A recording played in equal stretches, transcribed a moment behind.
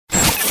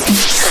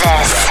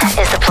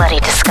is the Bloody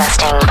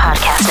Disgusting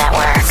Podcast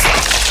Network.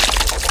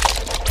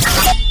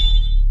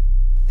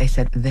 They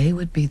said they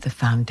would be the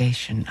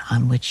foundation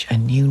on which a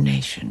new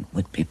nation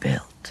would be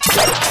built.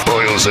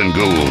 Boils and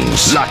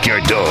ghouls, lock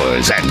your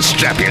doors and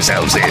strap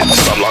yourselves in.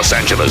 From Los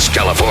Angeles,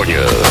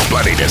 California,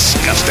 Bloody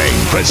Disgusting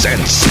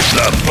presents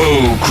the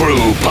Boo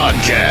Crew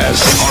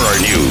Podcast. Horror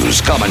news,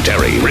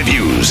 commentary,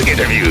 reviews,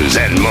 interviews,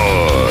 and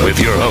more. With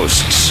your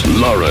hosts,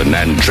 Lauren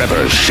and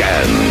Trevor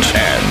Shand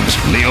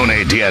and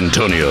Leone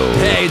D'Antonio.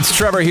 Hey, it's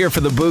Trevor here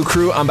for the Boo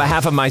Crew. On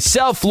behalf of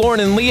myself,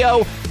 Lauren, and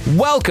Leo,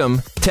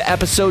 welcome to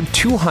episode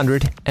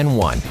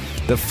 201.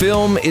 The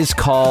film is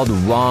called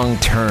Wrong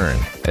Turn.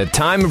 At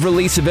time of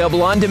release,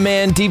 available on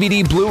demand,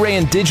 DVD, Blu-ray,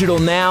 and digital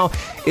now,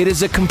 it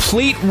is a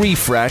complete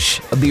refresh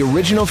of the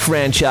original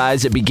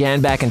franchise that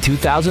began back in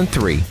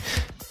 2003.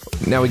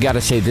 Now, we gotta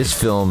say, this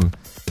film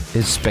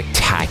is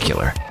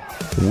spectacular.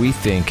 We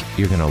think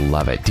you're gonna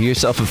love it. Do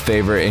yourself a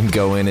favor and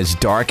go in as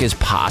dark as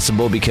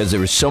possible because there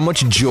was so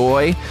much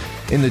joy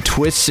in the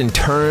twists and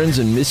turns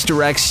and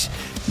misdirects.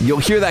 You'll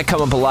hear that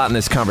come up a lot in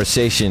this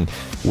conversation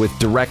with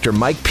director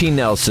Mike P.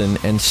 Nelson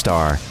and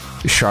star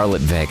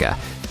Charlotte Vega.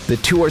 The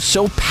two are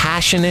so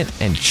passionate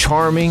and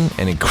charming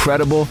and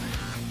incredible.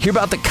 Hear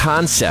about the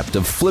concept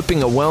of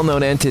flipping a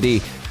well-known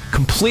entity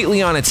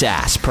completely on its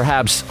ass,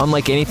 perhaps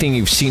unlike anything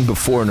you've seen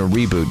before in a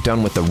reboot,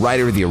 done with the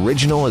writer of the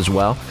original as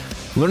well.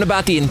 Learn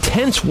about the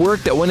intense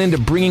work that went into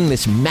bringing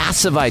this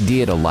massive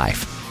idea to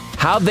life.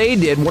 How they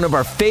did one of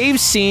our fave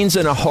scenes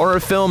in a horror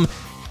film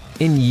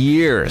in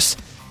years.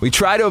 We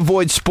try to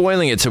avoid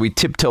spoiling it, so we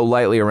tiptoe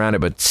lightly around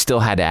it, but still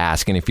had to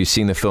ask, and if you've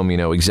seen the film, you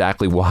know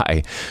exactly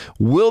why.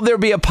 Will there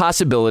be a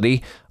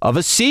possibility of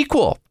a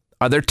sequel?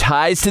 Are there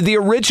ties to the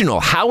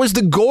original? How is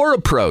the gore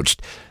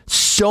approached?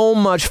 So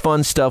much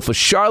fun stuff with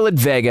Charlotte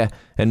Vega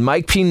and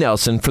Mike P.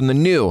 Nelson from the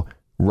new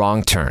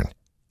Wrong Turn.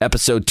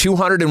 Episode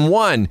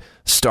 201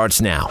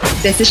 starts now.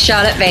 This is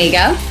Charlotte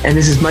Vega. And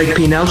this is Mike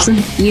P. Nelson.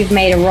 You've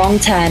made a wrong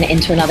turn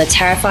into another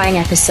terrifying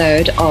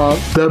episode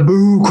of The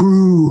Boo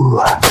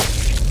Crew.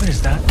 What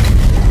is that?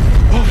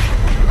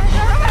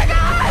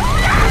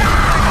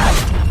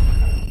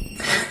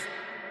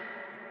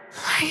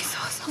 I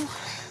saw someone.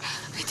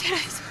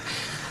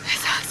 I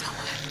saw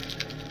someone.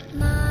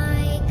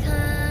 My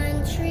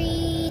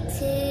country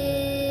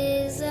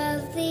 'tis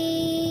of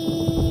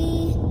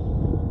thee.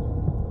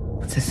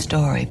 It's a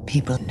story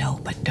people know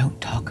but don't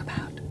talk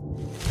about.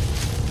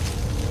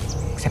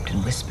 Except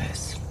in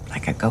whispers,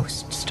 like a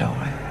ghost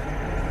story.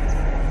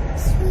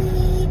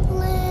 Sweet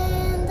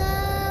land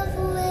of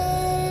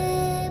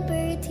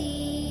liberty.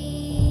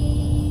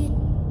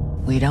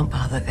 We don't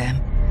bother them.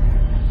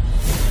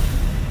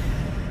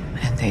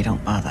 And they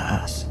don't bother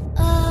us.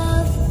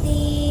 Of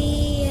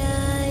thee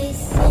I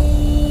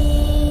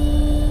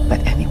sing.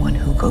 But anyone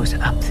who goes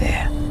up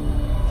there...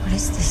 What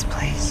is this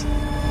place?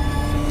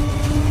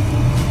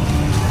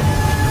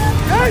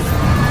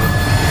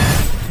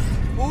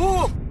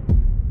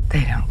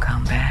 They don't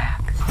come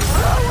back.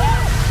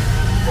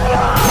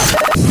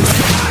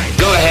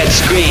 Go ahead,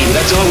 scream.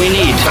 That's all we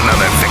need.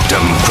 Another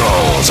victim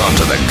crawls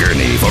onto the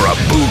gurney for a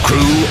Boo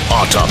Crew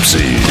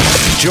autopsy.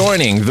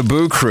 Joining the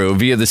Boo Crew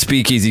via the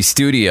Speakeasy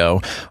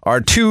Studio are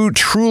two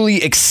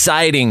truly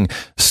exciting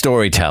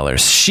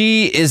storytellers.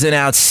 She is an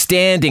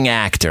outstanding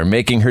actor,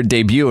 making her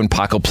debut in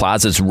Paco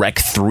Plaza's Rec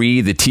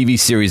 3, the TV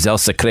series El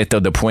Secreto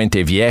de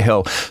Puente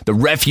Viejo, The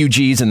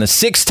Refugees, and the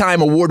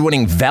six-time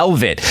award-winning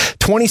Velvet.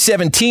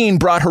 2017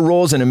 brought her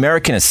roles in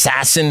American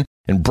Assassin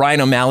and Brian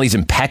O'Malley's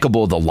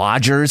impeccable The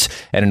Lodgers,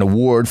 and an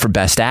award for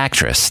Best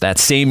Actress. That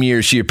same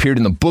year, she appeared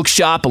in The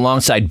Bookshop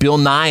alongside Bill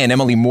Nye and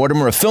Emily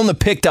Mortimer, a film that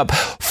picked up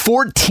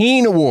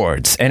 14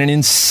 awards and an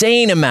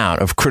insane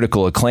amount of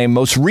critical acclaim.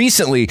 Most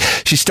recently,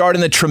 she starred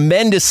in the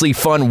tremendously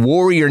fun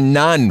Warrior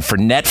Nun for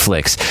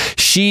Netflix.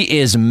 She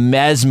is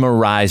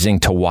mesmerizing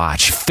to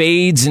watch,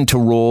 fades into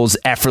roles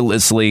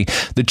effortlessly.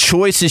 The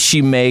choices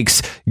she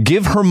makes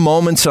give her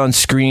moments on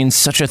screen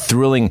such a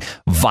thrilling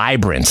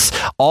vibrance.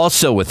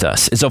 Also with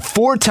us is a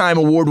four-time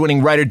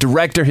award-winning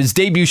writer-director. His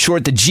debut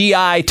short, The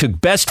GI,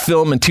 took Best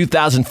Film in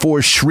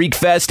 2004's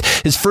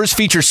Shriekfest. His first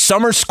feature,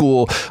 Summer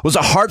School, was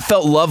a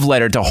heartfelt love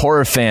letter to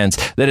horror fans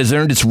that has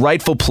earned its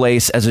rightful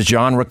place as a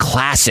genre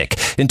classic.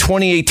 In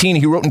 2018,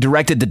 he wrote and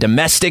directed The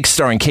Domestic,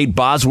 starring Kate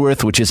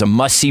Bosworth, which is a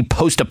must-see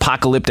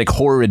post-apocalyptic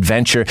horror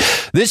adventure.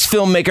 This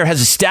filmmaker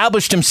has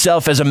established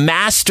himself as a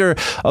master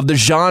of the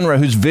genre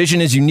whose vision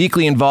is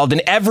uniquely involved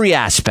in every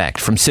aspect,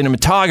 from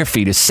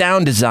cinematography to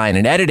sound design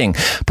and editing.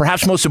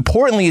 Perhaps most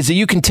importantly is that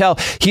you can tell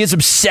he is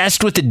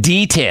obsessed with the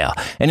detail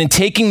and in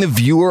taking the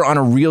viewer on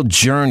a real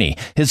journey.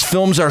 His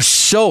films are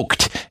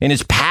soaked in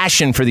his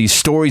passion for these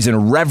stories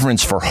and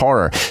reverence for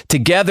horror.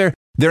 Together,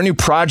 their new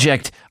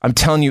project, I'm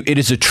telling you, it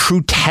is a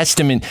true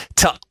testament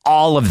to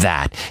all of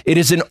that. It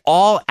is an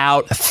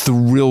all-out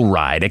thrill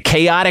ride, a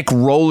chaotic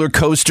roller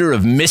coaster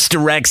of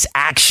misdirects,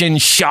 action,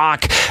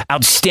 shock,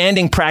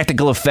 outstanding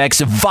practical effects,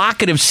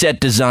 evocative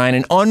set design,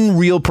 and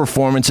unreal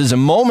performances,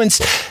 and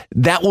moments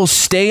that will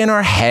stay in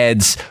our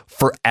heads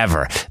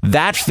forever.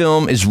 That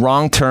film is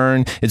Wrong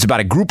Turn. It's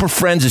about a group of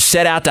friends who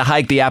set out to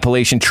hike the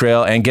Appalachian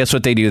Trail, and guess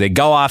what they do? They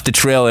go off the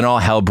trail and all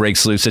hell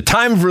breaks loose. At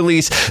time of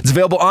release, it's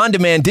available on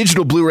demand,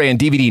 digital Blu-ray, and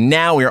DVD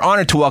now. We are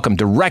honored to welcome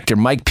director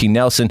Mike P.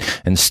 Nelson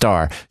and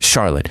star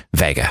Charlotte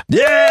Vega.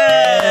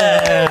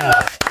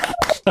 Yeah!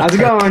 How's it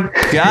going?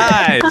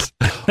 Guys,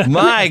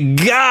 my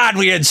God,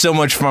 we had so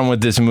much fun with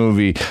this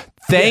movie.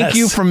 Thank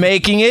you for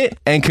making it,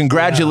 and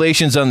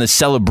congratulations on the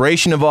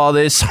celebration of all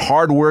this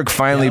hard work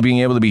finally being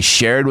able to be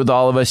shared with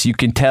all of us. You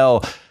can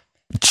tell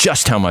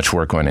just how much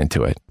work went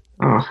into it.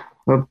 Oh,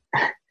 well,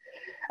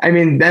 I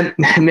mean that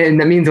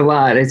means a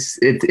lot.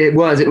 It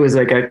was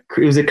a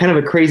kind of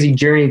a crazy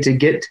journey to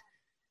get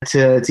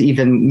to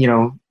even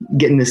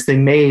getting this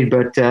thing made,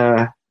 but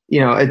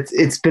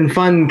it's been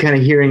fun kind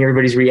of hearing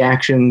everybody's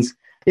reactions.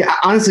 Yeah,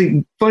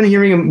 honestly, fun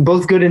hearing them,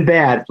 both good and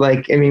bad.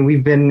 Like, I mean,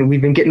 we've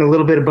been getting a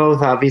little bit of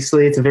both.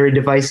 Obviously, it's a very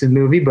divisive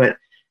movie, but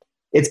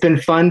it's been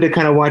fun to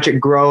kind of watch it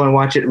grow and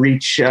watch it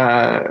reach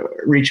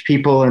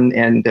people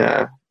and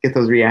get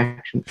those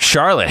reactions.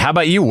 Charlotte, how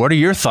about you? What are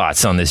your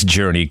thoughts on this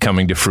journey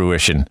coming to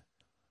fruition?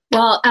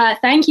 Well,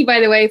 thank you,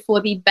 by the way,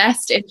 for the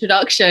best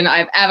introduction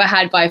I've ever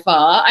had by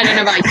far. I don't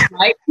know about you,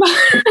 Mike, but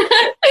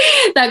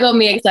that got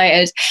me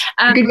excited.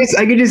 I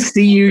could just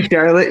see you,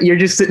 Charlotte. You're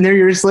just sitting there.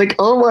 You're just like,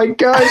 oh my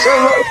gosh.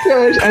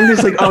 I'm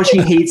just like, oh,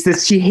 she hates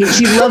this. She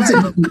loves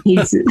it. She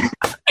hates it.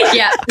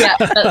 Yeah,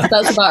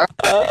 that's about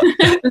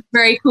right.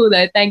 Very cool,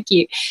 though. Thank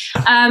you.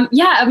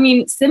 I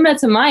mean, similar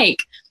to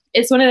Mike,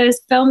 it's one of those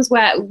films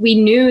where we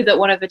knew that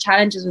one of the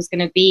challenges was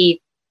going to be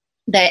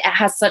that it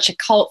has such a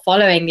cult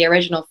following, the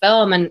original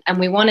film, and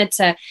we wanted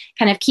to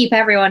kind of keep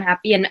everyone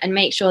happy and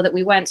make sure that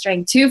we weren't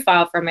straying too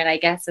far from it, I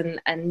guess,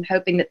 and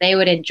hoping that they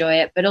would enjoy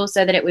it, but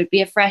also that it would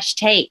be a fresh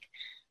take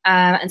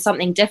and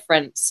something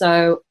different.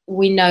 So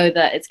we know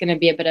that it's going to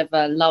be a bit of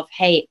a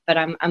love-hate, but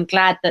I'm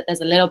glad that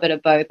there's a little bit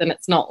of both and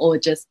it's not all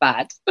just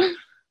bad.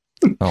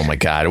 Oh my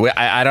God.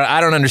 I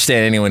don't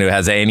understand anyone who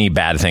has any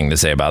bad thing to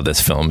say about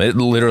this film. It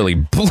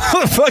literally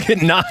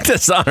fucking knocked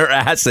us on our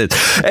asses.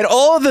 And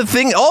all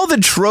the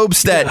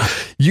tropes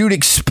that you'd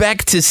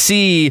expect to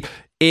see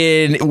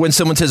in when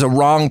someone says a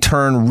Wrong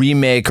Turn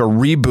remake or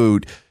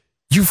reboot,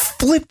 you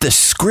flip the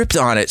script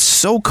on it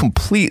so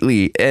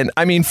completely. And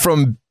I mean,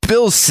 from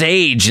Bill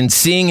Sage and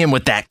seeing him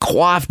with that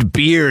coiffed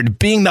beard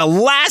being the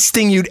last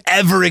thing you'd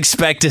ever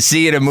expect to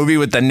see in a movie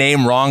with the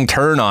name Wrong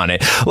Turn on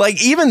it.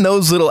 Like, even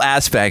those little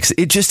aspects,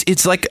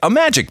 it's like a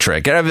magic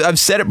trick. And I've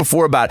said it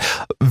before about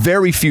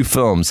very few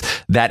films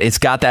that it's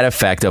got that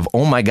effect of,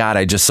 oh my God,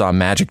 I just saw a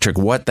magic trick.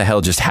 What the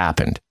hell just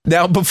happened?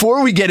 Now,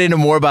 before we get into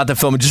more about the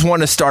film, I just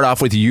want to start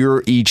off with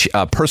your each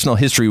personal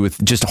history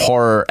with just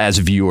horror as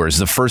viewers.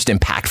 The first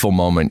impactful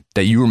moment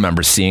that you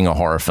remember seeing a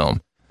horror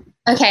film.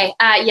 Okay,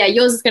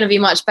 yours is going to be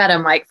much better,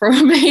 Mike,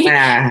 from me.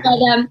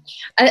 But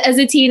as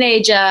a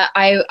teenager,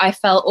 I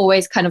felt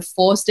always kind of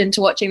forced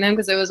into watching them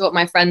because it was what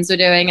my friends were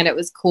doing and it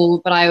was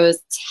cool, but I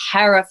was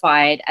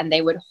terrified and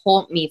they would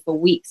haunt me for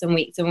weeks and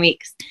weeks and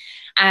weeks.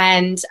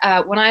 And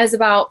when I was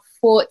about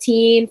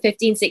 15,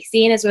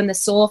 16 is when the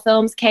Saw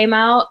films came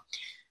out.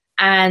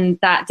 And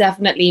that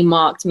definitely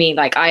marked me.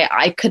 Like,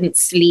 I couldn't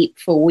sleep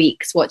for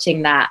weeks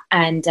watching that.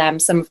 And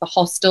some of the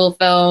Hostel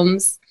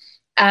films.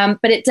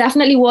 But it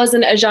definitely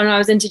wasn't a genre I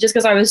was into just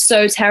because I was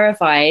so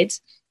terrified.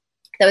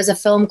 There was a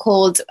film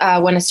called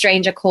When a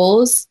Stranger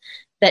Calls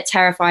that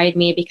terrified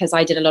me because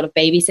I did a lot of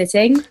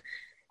babysitting.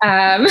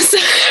 So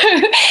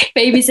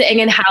babysitting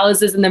in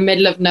houses in the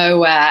middle of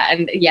nowhere.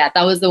 And yeah,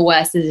 that was the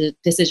worst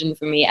decision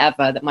for me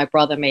ever that my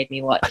brother made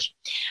me watch.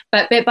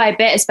 But bit by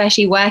bit,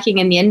 especially working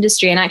in the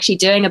industry and actually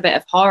doing a bit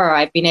of horror,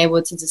 I've been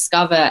able to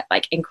discover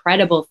like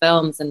incredible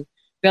films and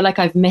feel like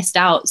I've missed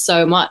out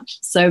so much,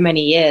 so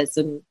many years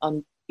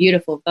on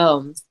beautiful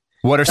films.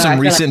 What are some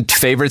recent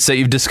favorites that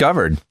you've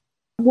discovered?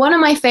 One of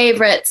my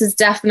favorites is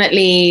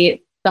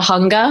definitely The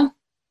Hunger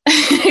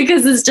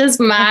because it's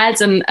just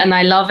mad and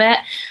I love it.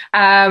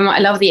 I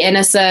love The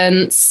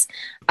Innocents.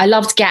 I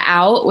loved Get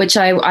Out, which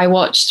I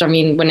watched. I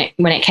mean, when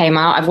it came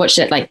out, I've watched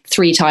it like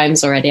 3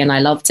 times already and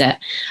I loved it.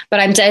 But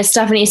it's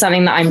definitely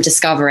something that I'm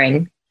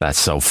discovering. That's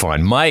so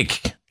fun.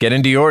 Mike, get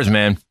into yours,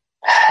 man.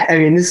 I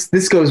mean,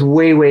 this goes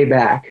way, way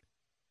back.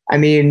 I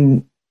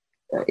mean,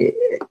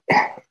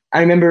 I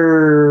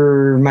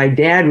remember my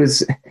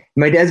dad's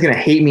going to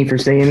hate me for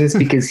saying this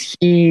because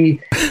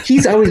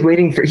he's always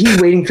waiting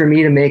for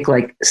me to make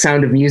like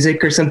Sound of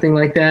Music or something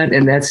like that.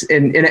 And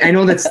and I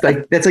know that's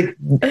like,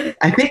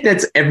 I think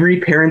that's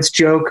every parent's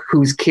joke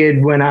whose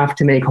kid went off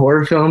to make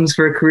horror films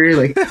for a career.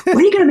 Like, when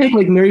are you going to make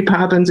like Mary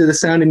Poppins or The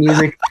Sound of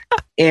Music?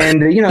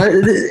 And,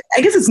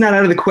 I guess it's not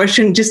out of the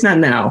question, just not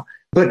now.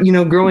 But,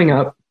 growing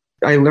up,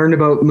 I learned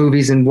about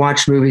movies and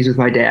watched movies with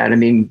my dad. I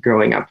mean,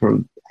 growing up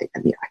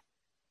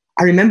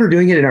I remember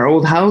doing it in our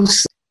old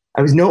house.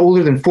 I was no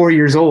older than 4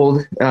 years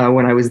old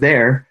when I was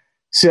there.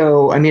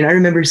 So, I mean, I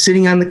remember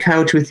sitting on the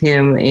couch with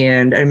him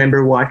and I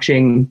remember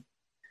watching,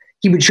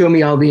 he would show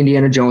me all the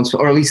Indiana Jones,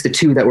 or at least the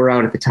 2 that were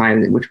out at the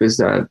time, which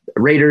was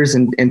Raiders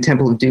and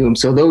Temple of Doom.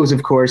 So those,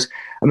 of course,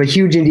 I'm a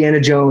huge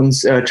Indiana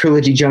Jones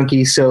trilogy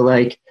junkie. So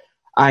like,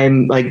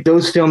 I'm like,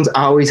 those films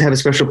always have a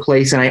special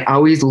place, and I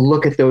always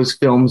look at those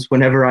films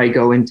whenever I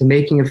go into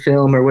making a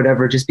film or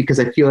whatever, just because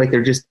I feel like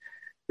they're just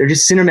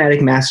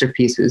cinematic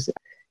masterpieces.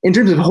 In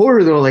terms of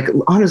horror, though, like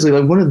honestly,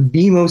 like one of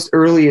the most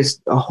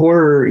earliest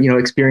horror,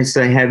 experiences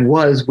I had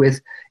was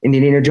with an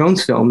Indiana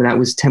Jones film, and that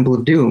was Temple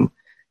of Doom.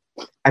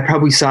 I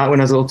probably saw it when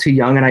I was a little too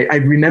young, and I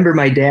remember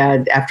my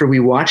dad, after we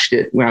watched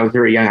it when I was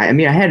very young. I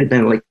mean, I had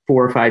been like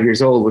 4 or 5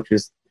 years old, which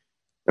was,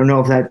 I don't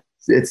know if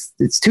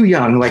it's too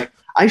young. Like,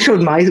 I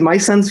showed my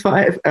son's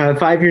 5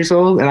 years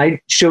old, and I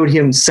showed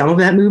him some of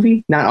that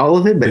movie, not all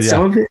of it, but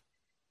some of it,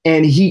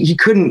 and he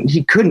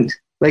couldn't.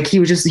 Like,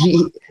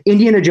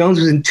 Indiana Jones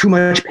was in too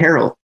much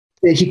peril.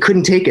 He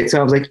couldn't take it. So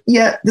I was like,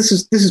 yeah, this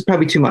is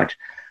probably too much.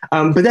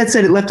 But that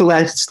said, it left a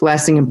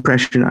lasting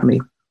impression on me.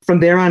 From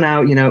there on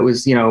out, it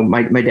was,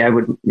 my dad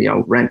would,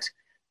 rent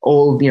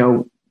old,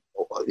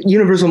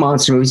 Universal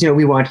monster movies.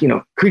 We watched,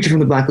 Creature from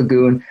the Black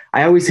Lagoon.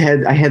 I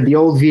had the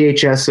old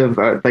VHS of,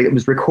 like, it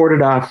was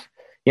recorded off,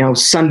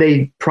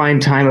 Sunday prime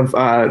time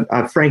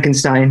of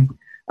Frankenstein,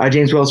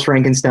 James Wells'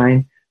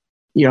 Frankenstein.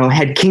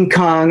 Had King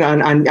Kong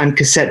on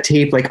cassette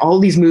tape, like all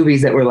these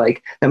movies that were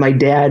like, that my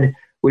dad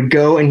would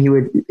go and he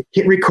would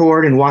hit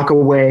record and walk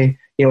away,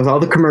 with all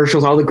the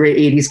commercials, all the great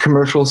 80s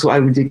commercials. So I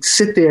would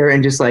sit there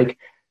and just like,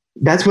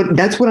 that's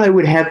what I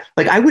would have.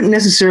 Like, I wouldn't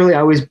necessarily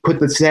always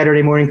put the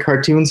Saturday morning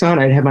cartoons on.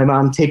 I'd have my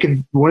mom take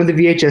one of the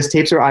VHS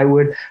tapes, or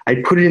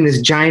I'd put it in this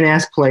giant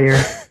ass player,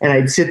 and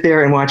I'd sit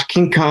there and watch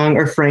King Kong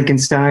or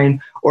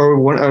Frankenstein or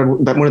one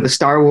of the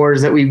Star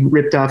Wars that we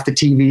ripped off the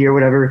TV or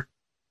whatever.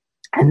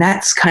 And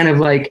that's kind of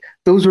like,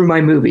 those were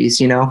my movies,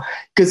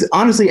 because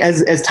honestly,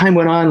 as time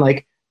went on,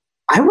 like,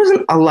 I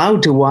wasn't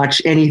allowed to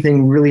watch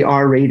anything really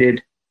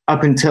R-rated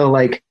up until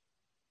like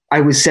I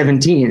was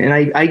 17.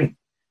 And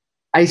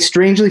I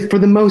strangely, for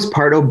the most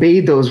part,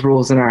 obeyed those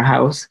rules in our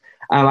house.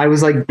 I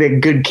was like the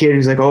good kid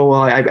who's like, oh,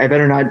 well, I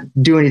better not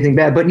do anything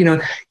bad. But,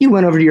 you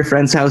went over to your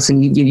friend's house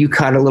and you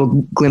caught a little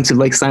glimpse of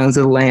like Silence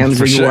of the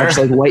Lambs, or you watched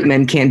like White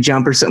Men Can't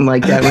Jump or something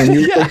like that. When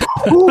you're like,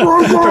 oh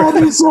my God,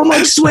 there's so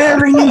much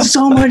swearing and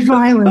so much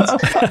violence.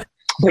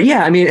 But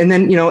yeah, I mean, and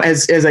then,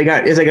 as I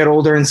got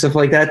older and stuff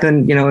like that,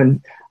 then,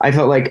 and I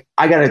felt like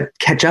I got to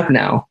catch up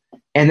now.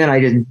 And then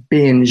I just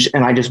binged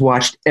and I just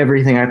watched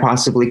everything I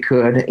possibly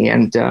could.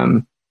 And,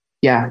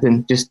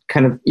 then just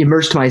kind of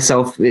immersed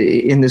myself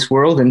in this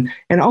world, and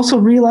also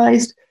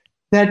realized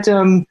that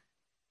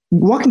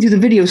walking through the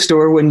video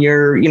store when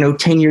you're,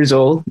 10 years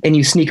old and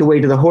you sneak away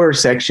to the horror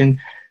section,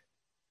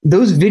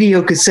 those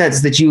video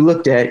cassettes that you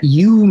looked at,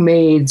 you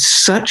made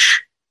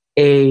such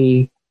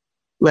a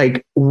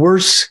like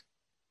worse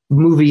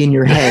movie in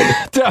your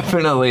head.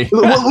 Definitely.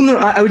 Well, no,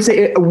 I would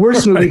say a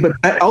worse movie,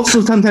 but also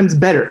sometimes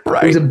better.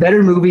 Right. It was a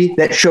better movie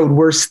that showed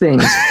worse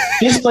things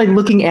just by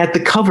looking at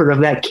the cover of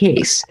that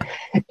case.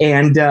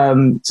 And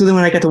so then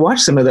when I got to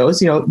watch some of those,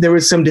 there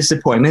was some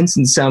disappointments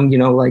and some,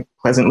 like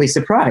pleasantly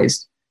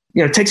surprised.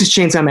 Texas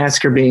Chainsaw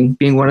Massacre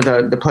being one of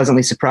the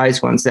pleasantly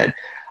surprised ones that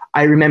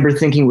I remember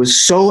thinking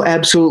was so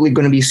absolutely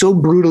going to be so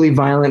brutally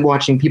violent,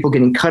 watching people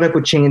getting cut up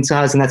with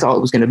chainsaws, and that's all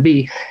it was going to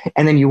be.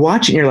 And then you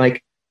watch it and you're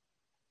like,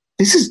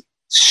 this is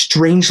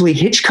strangely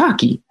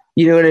Hitchcocky.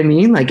 You know what I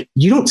mean? Like,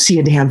 you don't see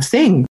a damn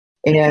thing.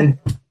 And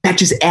that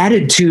just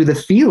added to the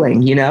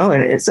feeling,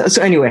 And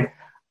so anyway,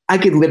 I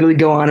could literally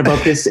go on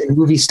about this in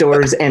movie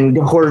stores and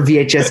horror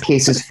VHS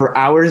cases for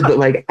hours, but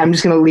like, I'm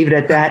just going to leave it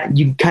at that.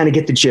 You kind of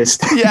get the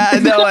gist. Yeah,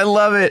 no, I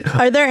love it.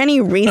 Are there any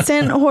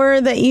recent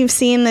horror that you've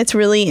seen that's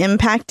really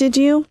impacted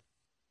you?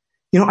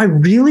 I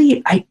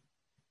really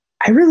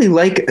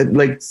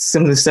like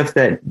some of the stuff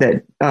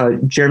that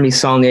Jeremy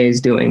Saulnier is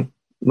doing.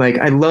 Like,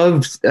 I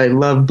love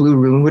Blue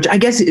Room, which I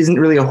guess isn't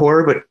really a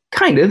horror, but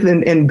kind of,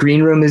 and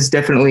Green Room is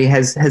definitely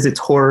has its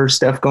horror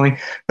stuff going.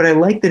 But I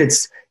like that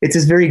it's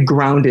this very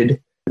grounded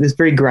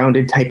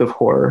type of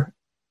horror.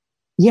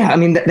 Yeah, I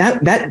mean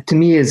that to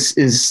me is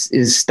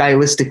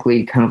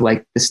stylistically kind of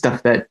like the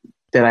stuff that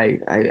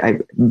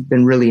I've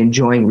been really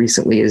enjoying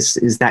recently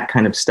is that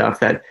kind of stuff,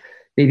 that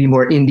maybe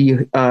more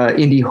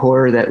indie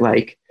horror that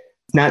like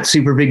not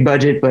super big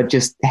budget, but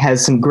just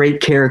has some great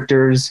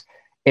characters.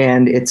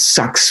 And it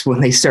sucks when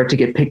they start to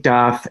get picked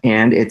off,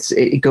 and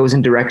it goes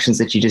in directions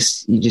that you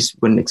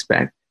just wouldn't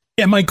expect.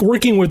 Yeah, Mike,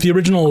 working with the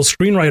original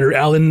screenwriter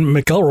Alan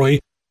McElroy,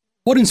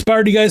 what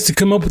inspired you guys to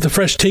come up with a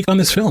fresh take on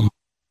this film?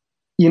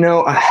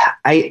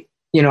 I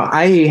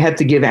have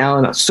to give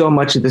Alan so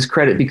much of this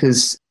credit,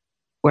 because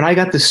when I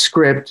got the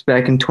script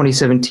back in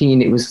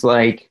 2017, it was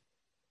like,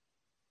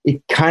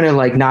 it kind of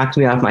like knocked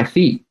me off my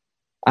feet.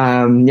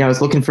 I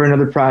was looking for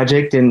another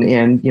project,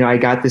 and I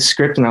got this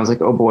script, and I was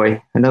like, oh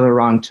boy, another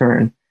wrong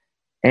turn.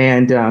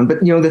 And but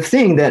the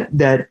thing that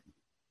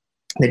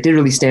did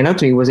really stand out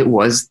to me was it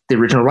was the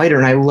original writer,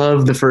 and I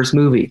love the first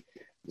movie.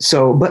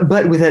 So, but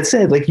with that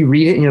said, like, you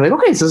read it and you're like,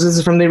 okay, so this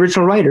is from the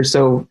original writer,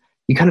 so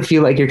you kind of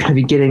feel like you're going to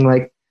be getting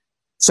like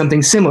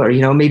something similar,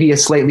 maybe a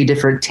slightly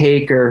different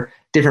take or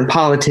different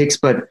politics,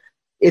 but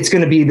it's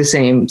going to be the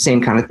same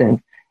kind of thing.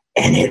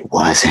 And it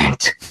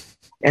wasn't.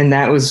 And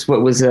that was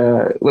what was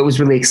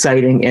really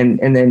exciting.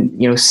 And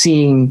then,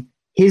 seeing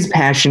his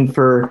passion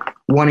for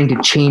wanting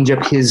to change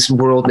up his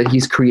world that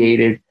he's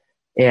created.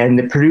 And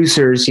the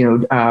producers,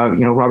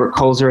 Robert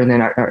Kulzer, and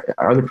then our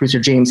other producer,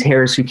 James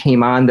Harris, who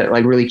came on that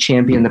like really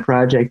championed the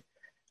project.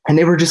 And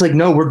they were just like,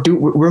 no,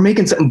 we're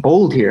making something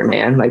bold here,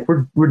 man. Like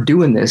we're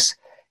doing this.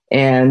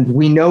 And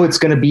we know it's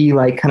going to be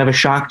like kind of a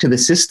shock to the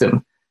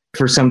system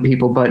for some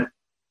people, but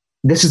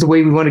this is the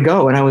way we want to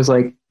go. And I was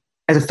like,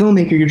 as a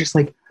filmmaker, you're just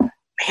like,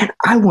 man,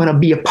 I want to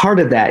be a part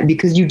of that,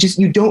 because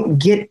you don't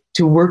get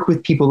to work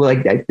with people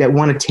like that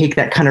want to take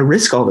that kind of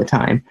risk all the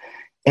time.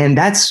 And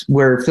that's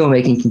where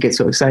filmmaking can get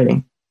so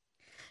exciting.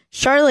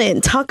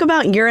 Charlotte, talk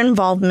about your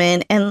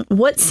involvement and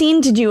what scene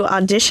did you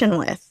audition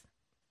with?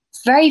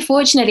 Very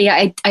fortunately,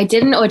 I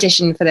didn't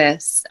audition for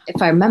this,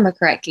 if I remember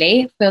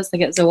correctly. It feels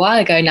like it was a while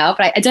ago now,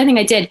 but I don't think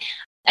I did.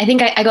 I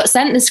think I got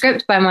sent the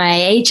script by my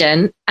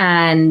agent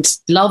and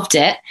loved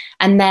it,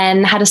 and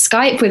then had a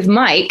Skype with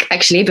Mike,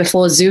 actually,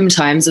 before Zoom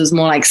times. It was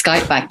more like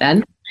Skype back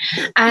then.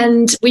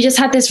 And we just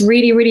had this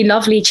really, really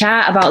lovely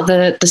chat about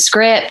the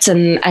script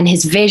and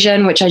his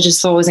vision, which I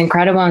just thought was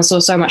incredible, and saw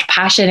so much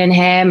passion in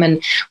him.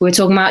 And we were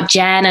talking about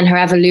Jen and her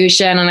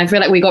evolution. And I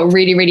feel like we got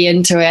really, really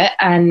into it,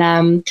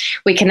 and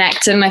we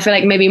connected. And I feel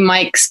like maybe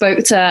Mike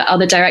spoke to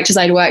other directors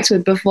I'd worked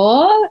with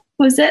before.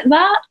 Was it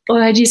that? Or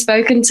had you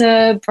spoken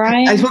to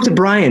Brian? I spoke to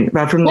Brian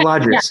from The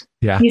Lodgers.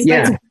 Yeah. He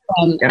spoke to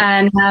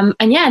Brian.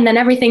 Yeah. And then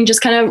everything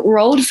just kind of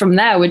rolled from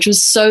there, which was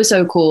so,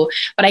 so cool.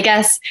 But I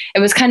guess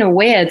it was kind of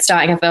weird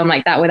starting a film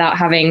like that without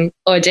having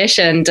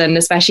auditioned, and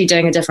especially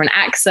doing a different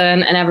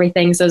accent and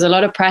everything. So there's a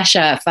lot of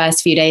pressure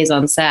first few days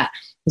on set. I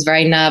was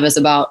very nervous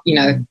about,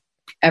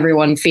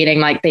 everyone feeling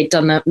like they'd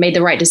made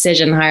the right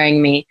decision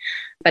hiring me.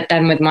 But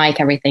then with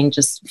Mike, everything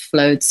just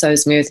flowed so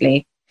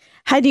smoothly.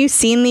 Had you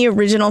seen the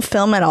original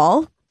film at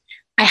all?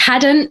 I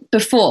hadn't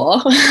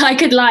before. I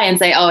could lie and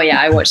say, oh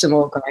yeah, I watched them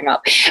all growing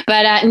up.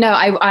 But no,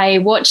 I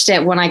watched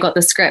it when I got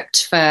the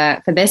script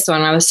for this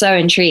one. I was so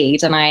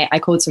intrigued, and I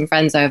called some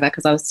friends over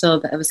because I was still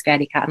a bit of a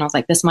scaredy cat, and I was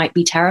like, this might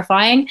be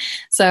terrifying.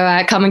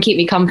 So come and keep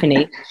me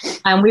company.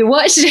 And we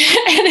watched it,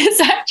 and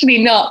it's actually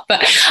not,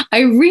 but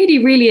I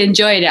really, really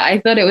enjoyed it. I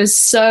thought it was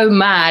so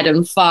mad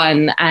and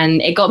fun, and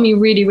it got me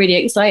really, really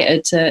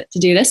excited to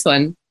do this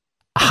one.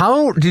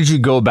 How did you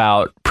go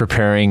about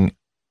preparing,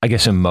 I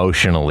guess,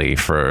 emotionally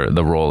for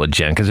the role of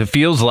Jen? Because it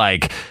feels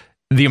like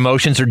the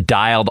emotions are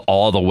dialed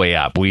all the way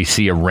up. We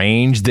see a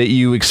range that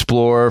you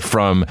explore,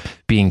 from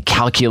being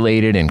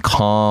calculated and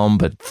calm,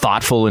 but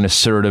thoughtful and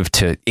assertive,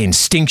 to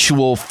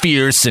instinctual,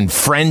 fierce, and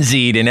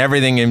frenzied, and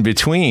everything in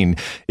between.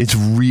 It's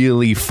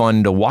really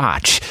fun to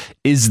watch.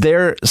 Is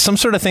there some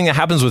sort of thing that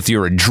happens with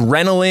your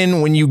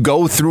adrenaline when you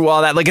go through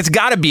all that? Like, it's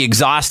got to be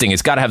exhausting.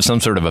 It's got to have some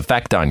sort of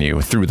effect on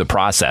you through the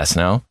process,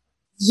 no?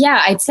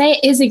 Yeah, I'd say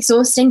it is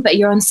exhausting, but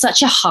you're on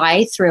such a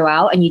high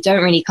throughout, and you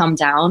don't really come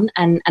down.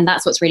 And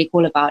that's what's really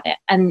cool about it.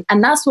 And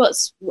that's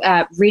what's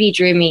really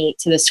drew me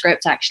to the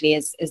script, actually,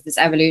 is this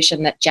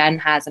evolution that Jen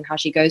has and how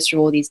she goes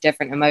through all these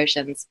different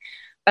emotions.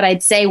 But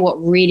I'd say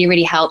what really,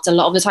 really helped a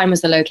lot of the time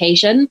was the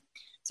location.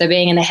 So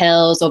being in the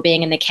hills or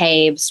being in the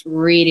caves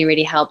really,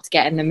 really helped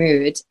get in the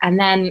mood. And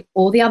then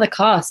all the other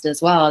cast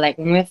as well. Like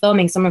when we were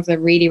filming some of the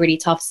really, really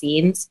tough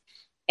scenes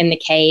in the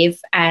cave,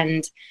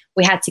 and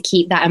we had to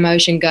keep that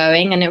emotion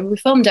going. And we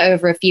filmed it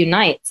over a few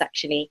nights,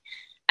 actually.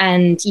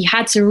 And you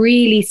had to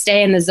really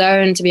stay in the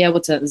zone to be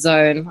able to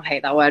I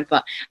hate that word,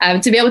 but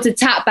to be able to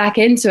tap back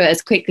into it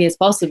as quickly as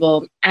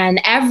possible. And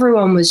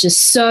everyone was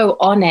just so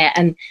on it.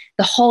 And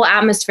the whole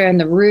atmosphere in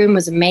the room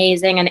was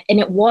amazing. And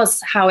it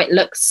was how it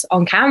looks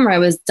on camera. It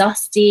was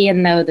dusty,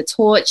 and there were the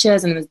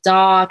torches, and it was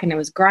dark, and it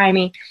was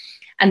grimy.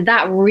 And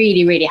that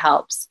really, really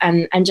helps.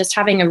 And just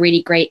having a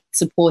really great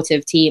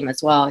supportive team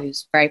as well,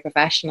 who's very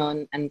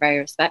professional and very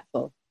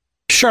respectful.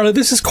 Charlotte,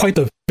 this is quite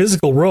the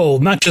physical role,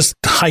 not just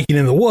hiking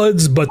in the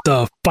woods, but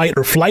the fight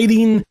or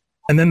flighting,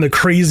 and then the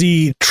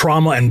crazy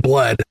trauma and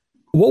blood.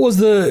 What was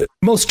the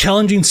most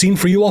challenging scene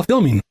for you while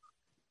filming?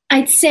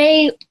 I'd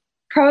say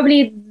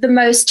probably the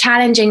most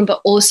challenging, but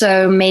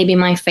also maybe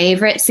my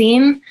favorite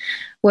scene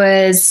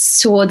was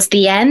towards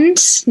the end,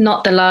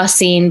 not the last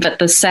scene, but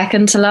the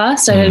second to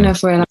last. I don't know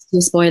if we're allowed to do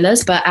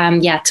spoilers, but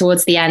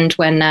towards the end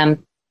when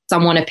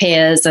someone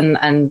appears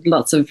and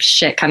lots of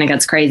shit kind of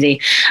gets crazy.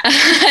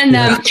 And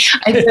I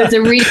think it was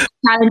a really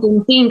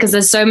challenging scene because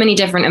there's so many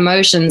different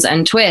emotions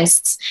and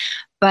twists,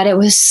 but it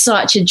was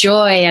such a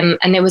joy,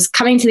 and it was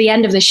coming to the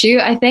end of the shoot,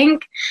 I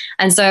think.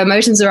 And so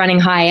emotions were running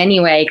high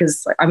anyway,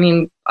 because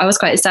I was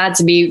quite sad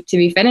to be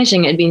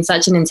finishing. It had been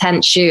such an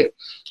intense shoot.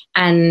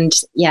 And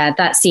yeah,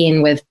 that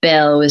scene with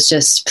Bill was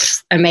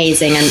just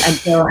amazing.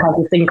 And Bill had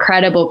this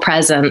incredible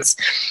presence.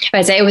 But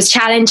I'd say it was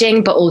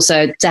challenging, but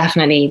also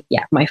definitely,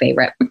 my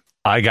favorite.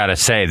 I gotta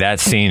say,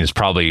 that scene is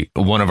probably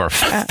one of our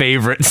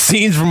favorite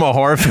scenes from a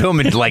horror film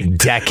in like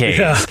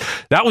decades.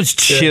 That was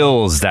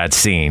chills, that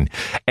scene.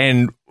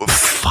 And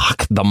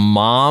fuck, the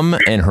mom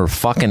and her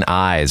fucking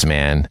eyes,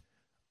 man.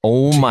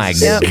 Oh my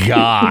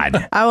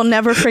God. I will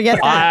never forget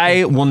that.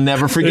 I will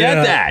never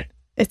forget that.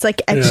 It's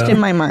like etched in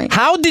my mind.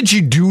 How did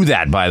you do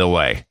that, by the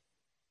way?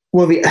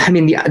 Well,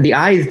 the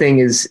eye thing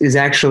is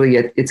actually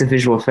it's a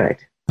visual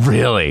effect.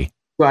 Really?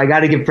 Well, I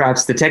got to give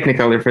props to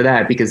Technicolor for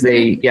that because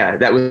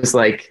that was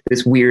like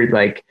this weird,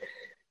 like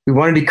we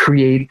wanted to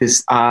create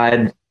this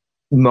odd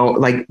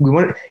it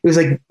was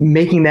like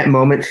making that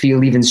moment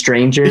feel even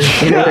stranger,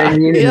 you know what I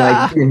mean?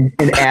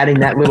 And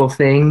adding that little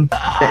thing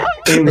and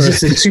it was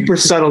just a super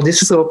subtle,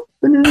 just a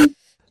little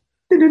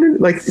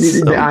like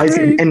the eyes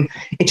and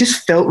it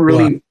just felt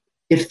really,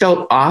 it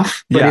felt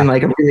off, but in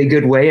like a really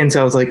good way. And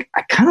so I was like,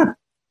 I kind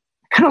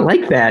of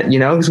like that, you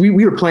know, because we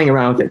were playing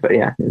around with it, but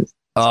yeah.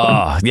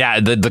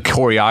 The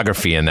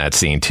choreography in that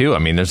scene too. I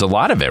mean, there's a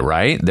lot of it,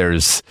 right?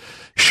 There's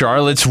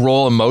Charlotte's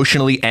role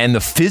emotionally and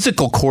the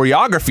physical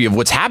choreography of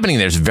what's happening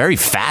there is very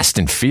fast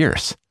and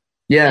fierce.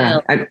 Yeah.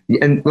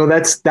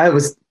 That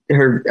was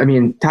her. I mean,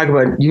 you can talk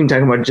about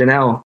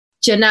Janelle.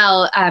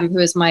 Janelle, who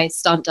was my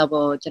stunt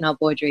double, Janelle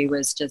Baudry,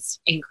 was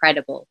just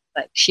incredible.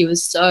 Like she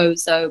was so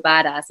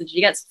badass, and she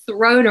gets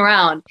thrown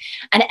around,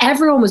 and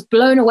everyone was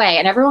blown away,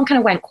 and everyone kind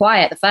of went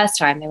quiet the first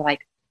time. They were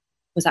like,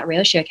 "Was that real?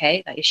 Is she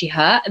okay? Like, is she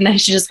hurt?" And then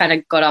she just kind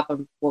of got up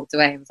and walked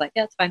away and was like,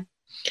 "Yeah, it's fine."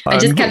 I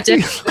just kept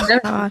doing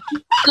it.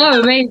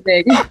 So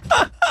amazing.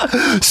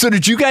 So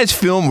did you guys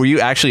film? Were you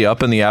actually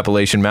up in the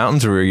Appalachian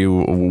Mountains, or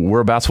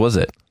whereabouts was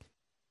it?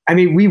 I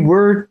mean, we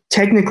were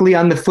technically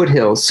on the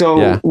foothills.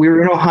 So we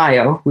were in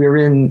Ohio. We were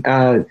in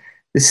the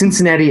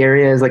Cincinnati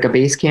area as like a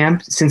base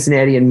camp,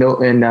 Cincinnati and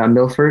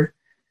Milford.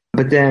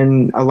 But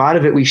then a lot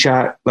of it we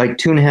shot like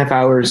 2.5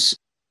 hours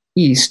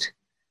east.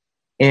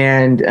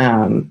 And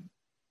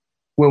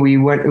when we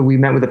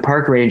met with a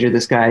park ranger,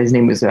 this guy, his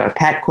name was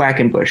Pat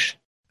Quackenbush.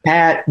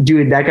 Pat,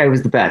 dude, that guy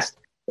was the best.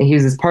 And he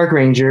was this park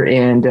ranger.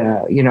 And,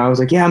 I was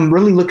like, yeah, I'm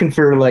really looking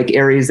for like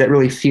areas that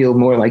really feel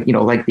more like,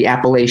 like the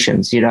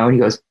Appalachians, And he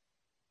goes,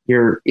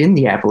 "You're in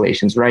the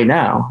Appalachians right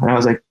now." And I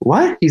was like,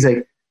 "What?" He's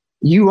like,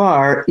 "You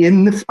are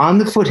on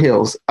the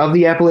foothills of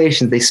the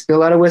Appalachians. They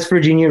spill out of West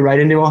Virginia right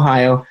into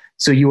Ohio.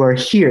 So you are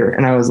here."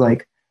 And I was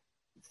like,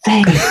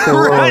 thanks the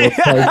world.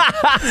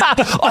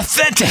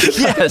 Authentic.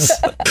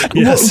 Yes.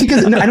 Well,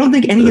 because I don't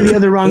think any of the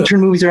other Wrong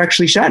Turn movies are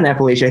actually shot in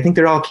Appalachia. I think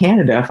they're all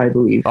Canada, if I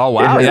believe. Oh,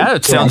 wow. Yeah,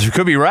 it sounds, you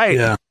could be right.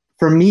 Yeah.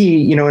 For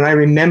me, and I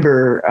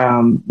remember, I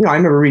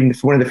remember reading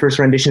one of the first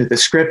renditions of the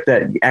script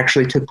that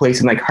actually took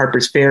place in like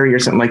Harper's Ferry or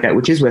something like that,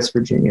 which is West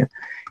Virginia.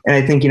 And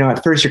I think,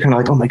 at first you're kind of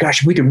like, oh my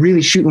gosh, if we could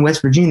really shoot in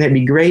West Virginia, that'd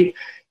be great.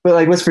 But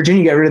like West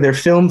Virginia got rid of their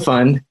film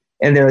fund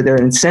and their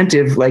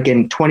incentive like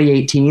in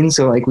 2018.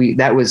 So like we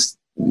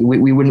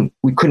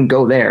couldn't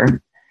go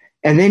there.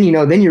 And then,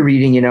 then you're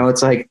reading,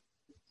 it's like,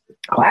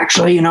 oh,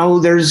 actually,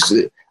 there's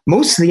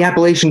most of the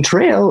Appalachian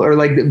Trail, or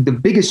like the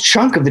biggest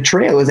chunk of the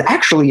trail, is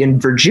actually in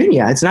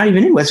Virginia. It's not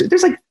even in West.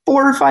 There's like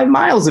 4 or 5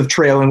 miles of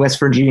trail in West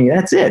Virginia.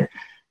 That's it.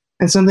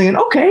 And so I'm thinking,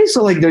 okay,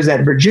 so like there's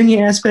that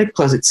Virginia aspect,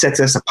 plus it sets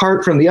us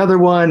apart from the other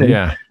one.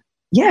 And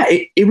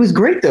it was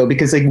great though,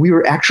 because like we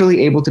were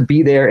actually able to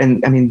be there.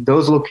 And I mean,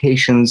 those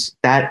locations,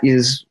 that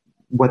is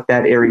what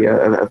that area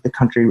of the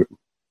country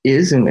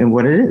is and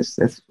what it is.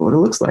 That's what it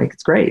looks like.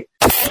 It's great.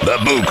 The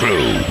Boo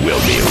Crew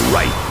will be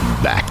right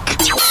back.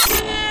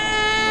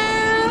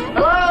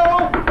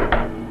 Hello?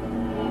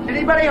 Is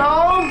anybody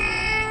home?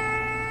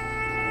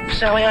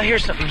 Sally, I hear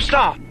something.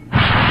 Stop.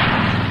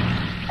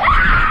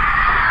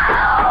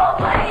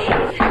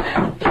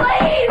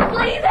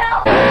 Please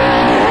help!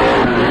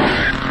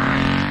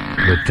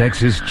 The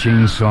Texas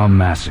Chainsaw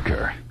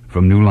Massacre.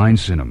 From New Line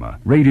Cinema.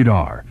 Rated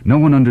R. No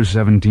one under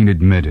 17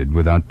 admitted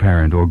without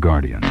parent or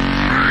guardian.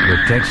 The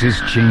Texas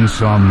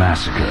Chainsaw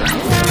Massacre.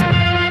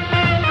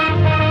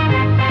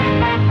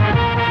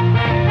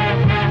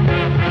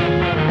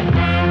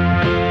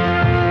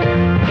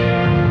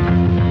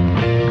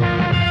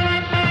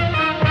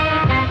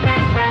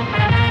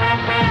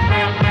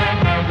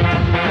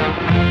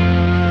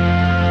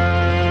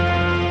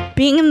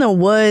 Being in the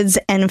woods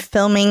and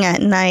filming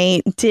at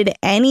night, did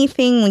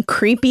anything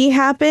creepy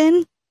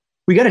happen?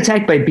 We got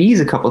attacked by bees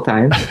a couple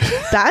times.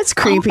 That's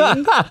creepy.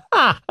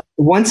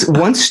 Once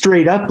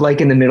straight up,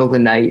 like in the middle of the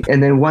night,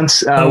 and then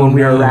once when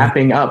we were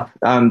wrapping up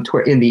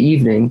in the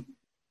evening.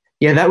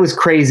 Yeah, that was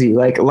crazy.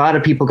 Like a lot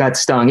of people got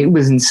stung. It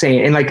was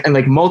insane, and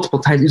like multiple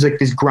times. It was like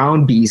these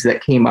ground bees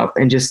that came up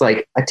and just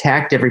like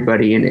attacked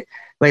everybody. And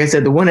like I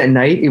said, the one at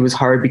night, it was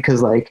hard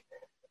because like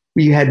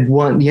we had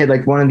one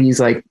of these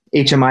like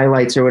HMI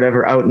lights or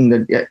whatever out in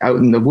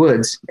the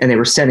woods, and they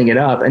were setting it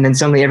up, and then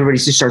suddenly everybody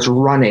just starts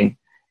running.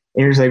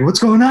 And you're just like, what's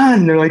going on?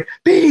 And they're like,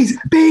 bees.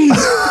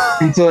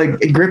 And so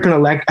like Grip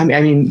and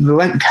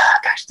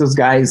gosh, those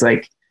guys,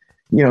 like,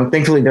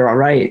 thankfully they're all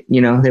right.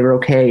 They were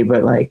okay.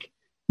 But like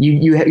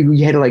you had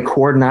to like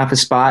cordon off a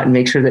spot and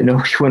make sure that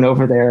nobody went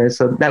over there.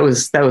 So that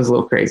was a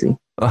little crazy.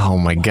 Oh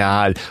my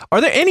God.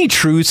 Are there any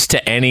truths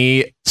to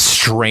any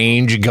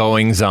strange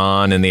goings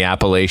on in the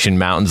Appalachian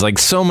Mountains? Like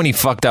so many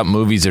fucked up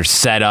movies are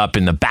set up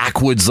in the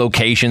backwoods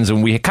locations,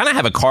 and we kind of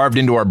have it carved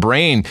into our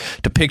brain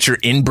to picture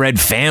inbred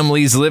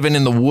families living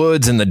in the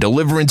woods and the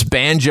Deliverance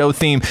banjo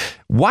theme.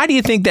 Why do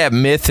you think that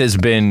myth has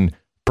been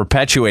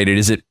perpetuated?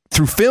 Is it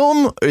through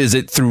film? Is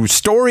it through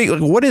story?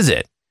 Like, what is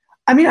it?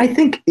 I mean, I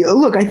think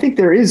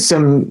there is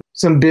some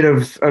bit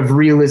of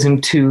realism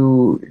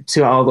to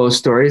all those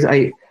stories.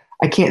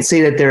 I can't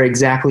say that they're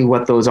exactly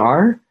what those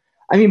are.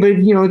 I mean, but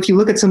if you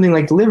look at something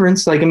like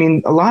Deliverance, like, I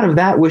mean, a lot of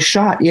that was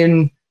shot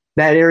in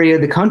that area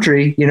of the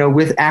country,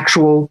 with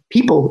actual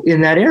people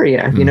in that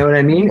area. You know what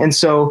I mean? And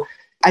so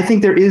I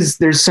think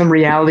there's some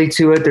reality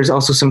to it. There's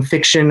also some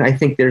fiction. I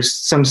think there's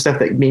some stuff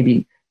that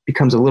maybe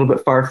becomes a little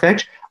bit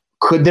far-fetched.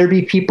 Could there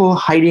be people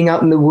hiding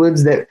out in the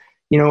woods that,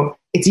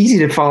 it's easy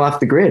to fall off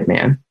the grid,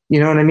 man. You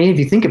know what I mean? If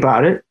you think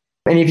about it.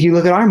 And if you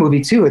look at our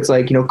movie too, it's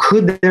like,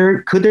 could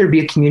there be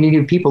a community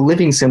of people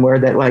living somewhere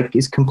that like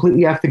is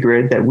completely off the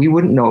grid that we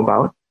wouldn't know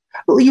about?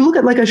 Well, you look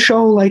at like a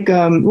show like,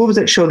 what was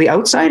that show? The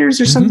Outsiders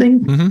or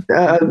something?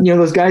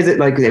 Those guys that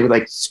like, they would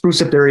like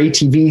spruce up their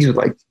ATVs with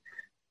like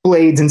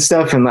blades and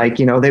stuff. And like,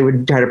 they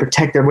would try to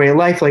protect their way of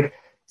life. Like,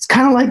 it's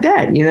kind of like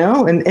that,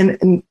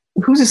 and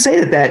who's to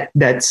say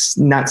that's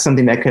not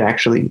something that could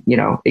actually,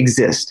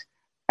 exist?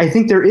 I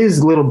think there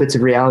is little bits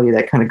of reality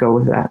that kind of go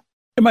with that.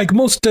 Mike,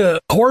 most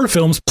horror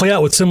films play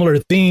out with similar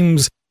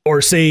themes,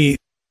 or say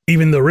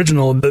even the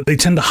original, that they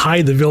tend to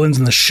hide the villains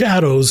in the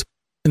shadows,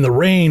 in the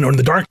rain, or in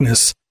the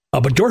darkness.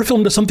 But your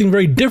film does something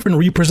very different,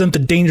 where you present the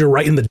danger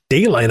right in the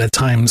daylight at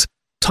times.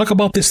 Talk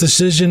about this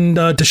decision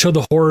to show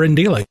the horror in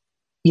daylight.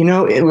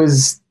 It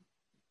was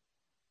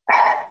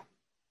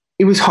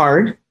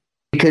hard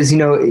because,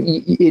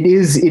 it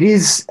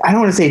is, I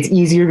don't want to say it's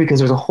easier because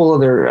there's a whole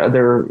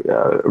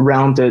other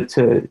realm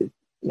to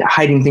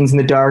hiding things in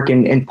the dark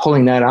and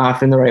pulling that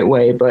off in the right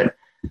way. But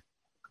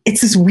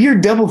it's this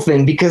weird double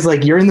thing because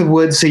like you're in the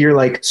woods, so you're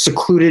like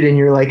secluded and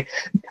you're like,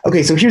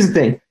 okay, so here's the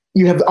thing.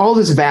 You have all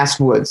this vast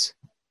woods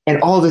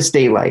and all this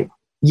daylight,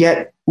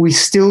 yet we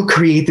still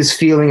create this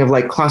feeling of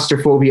like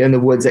claustrophobia in the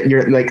woods that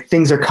you're like,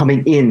 things are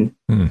coming in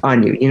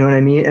on you. You know what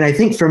I mean? And I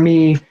think for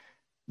me,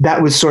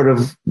 that was sort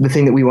of the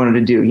thing that we wanted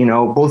to do,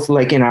 both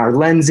like in our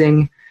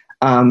lensing,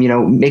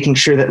 making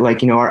sure that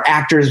like, our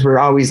actors were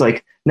always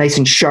like nice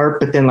and sharp,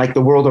 but then like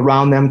the world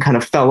around them kind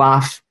of fell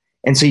off.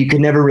 And so you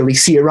could never really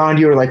see around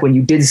you, or like when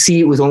you did see,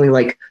 it was only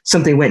like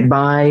something went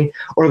by,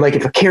 or like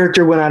if a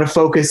character went out of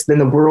focus, then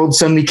the world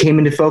suddenly came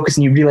into focus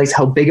and you realize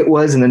how big it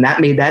was. And then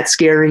that made that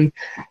scary.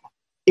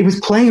 It was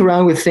playing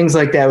around with things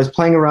like that. It was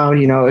playing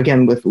around,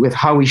 again, with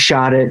how we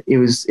shot it. It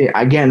was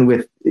again,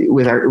 with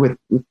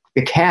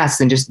the cast,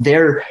 and just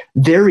their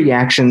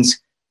reactions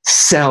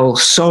sell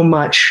so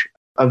much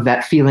of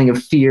that feeling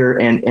of fear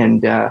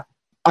and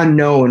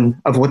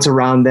unknown of what's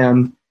around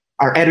them.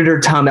 Our editor,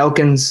 Tom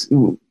Elkins,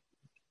 who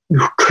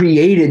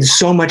created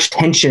so much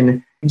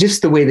tension,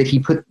 just the way that he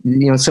put,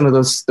 some of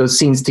those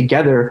scenes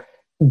together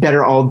that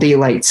are all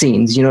daylight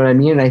scenes. You know what I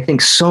mean? And I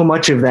think so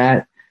much of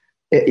that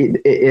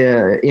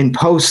in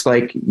post,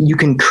 like you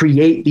can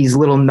create these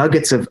little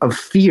nuggets of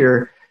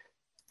fear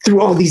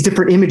through all these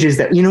different images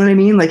that, you know what I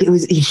mean? Like it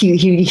was,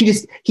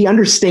 he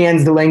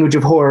understands the language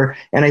of horror.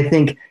 And I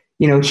think,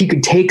 he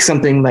could take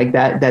something like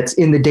that, that's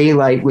in the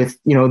daylight with,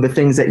 the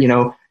things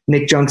that,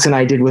 Nick Junks and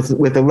I did with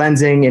the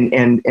lensing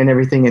and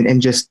everything,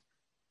 and just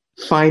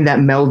find that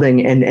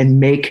melding and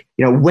make,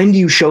 when do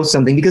you show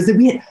something? Because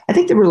I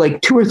think there were like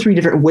 2 or 3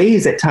 different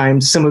ways at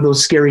times some of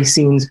those scary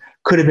scenes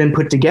could have been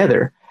put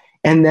together.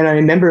 And then I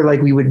remember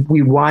like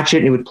we'd watch it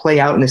and it would play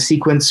out in a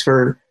sequence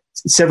for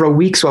several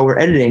weeks while we're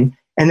editing.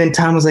 And then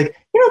Tom was like,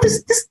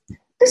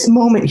 this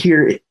moment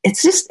here,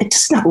 it's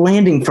just not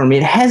landing for me.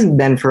 It hasn't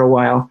been for a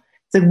while.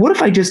 It's like, what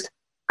if I just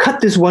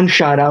cut this one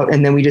shot out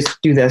and then we just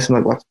do this? I'm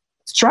like, well,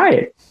 let's try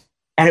it.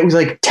 And it was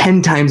like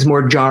 10 times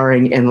more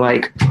jarring and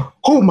like,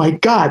 oh my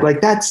God, like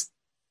that's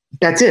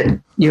it.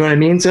 You know what I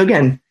mean? So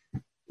again,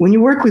 when you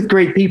work with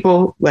great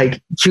people,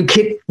 like you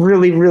get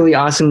really, really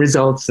awesome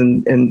results.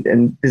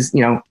 And this,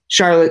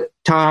 Charlotte,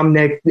 Tom,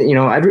 Nick,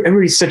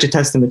 everybody's such a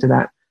testament to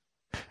that.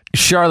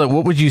 Charlotte,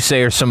 what would you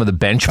say are some of the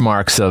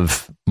benchmarks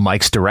of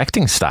Mike's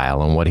directing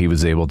style and what he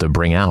was able to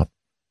bring out?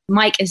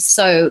 Mike is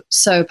so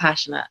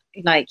passionate.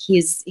 Like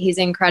he's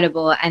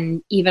incredible.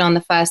 And even on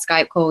the first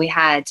Skype call we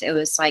had, it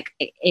was like,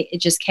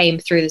 it just came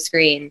through the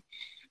screen.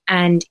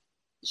 And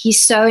he's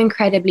so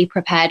incredibly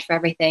prepared for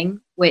everything,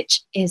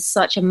 which is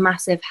such a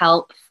massive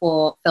help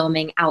for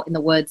filming out in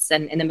the woods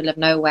and in the middle of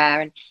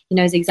nowhere. And he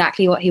knows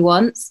exactly what he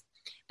wants.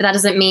 But that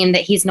doesn't mean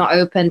that he's not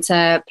open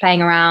to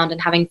playing around and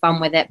having fun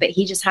with it. But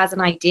he just has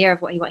an idea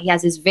of what he wants. He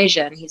has his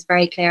vision. He's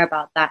very clear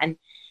about that. And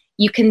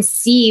you can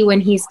see when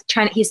he's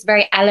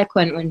very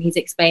eloquent when he's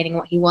explaining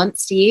what he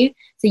wants to you.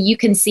 So you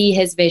can see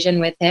his vision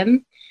with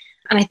him.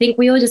 And I think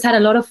we all just had a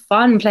lot of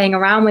fun playing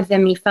around with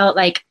him. He felt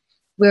like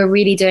we were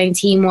really doing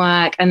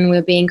teamwork and we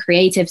were being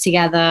creative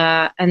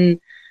together. And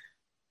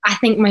I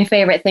think my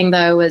favorite thing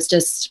though was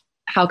just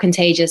how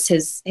contagious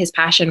his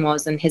passion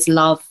was and his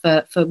love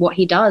for what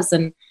he does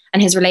and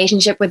his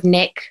relationship with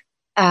Nick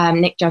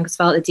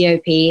Junkersfeld, the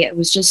DOP. It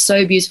was just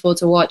so beautiful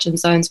to watch and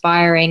so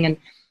inspiring. And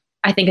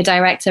I think a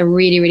director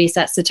really, really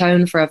sets the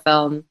tone for a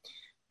film.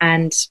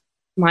 And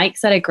Mike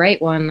said a great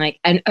one.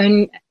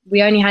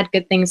 We only had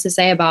good things to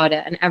say about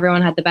it, and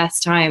everyone had the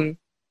best time.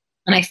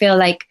 And I feel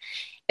like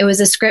it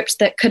was a script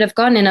that could have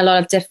gone in a lot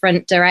of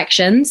different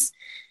directions.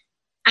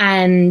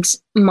 And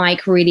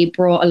Mike really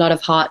brought a lot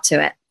of heart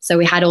to it. So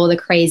we had all the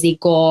crazy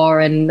gore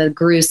and the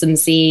gruesome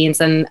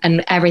scenes and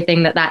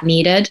everything that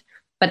needed.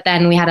 But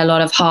then we had a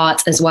lot of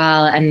heart as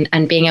well,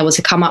 and being able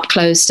to come up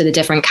close to the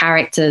different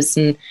characters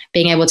and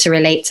being able to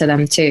relate to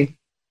them too.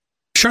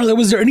 Charlotte,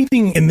 was there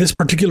anything in this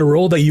particular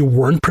role that you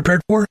weren't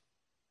prepared for?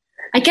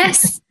 I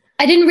guess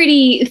I didn't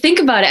really think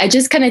about it. I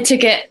just kind of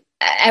took it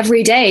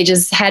every day,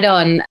 just head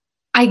on.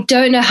 I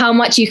don't know how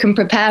much you can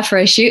prepare for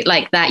a shoot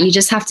like that. You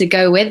just have to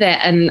go with it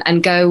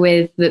and go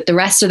with the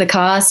rest of the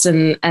cast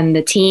and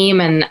the team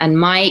and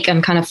Mike,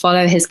 and kind of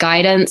follow his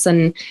guidance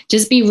and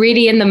just be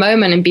really in the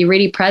moment and be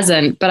really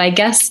present. But I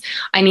guess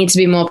I need to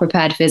be more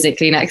prepared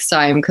physically next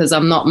time, because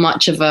I'm not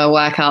much of a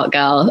workout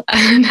girl.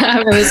 And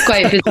it was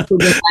quite physical.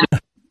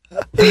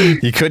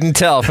 You couldn't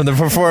tell from the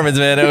performance,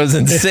 man. It was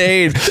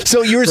insane.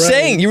 So you were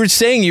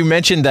saying you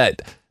mentioned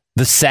that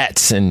the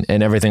sets and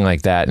everything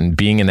like that, and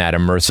being in that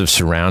immersive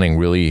surrounding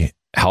really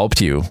helped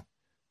you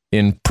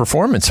in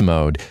performance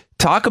mode.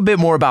 Talk a bit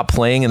more about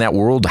playing in that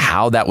world,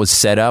 how that was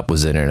set up.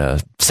 Was it in a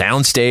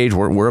soundstage?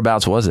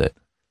 Whereabouts was it?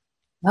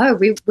 No,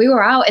 we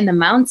were out in the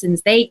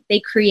mountains. They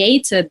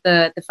created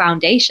the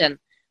foundation,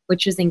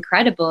 which was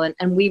incredible.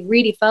 And we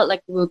really felt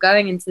like we were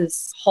going into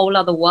this whole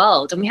other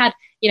world. And we had,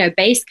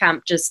 base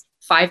camp just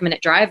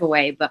 5-minute drive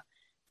away, but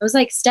it was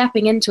like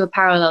stepping into a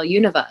parallel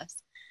universe,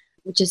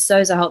 which is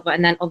so helpful.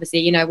 And then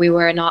obviously, we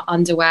were in our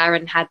underwear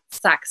and had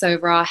sacks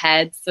over our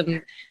heads,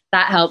 and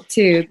that helped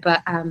too.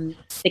 But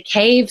the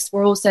caves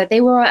were also,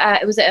 it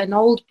was an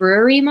old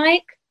brewery,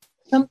 Mike?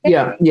 Something?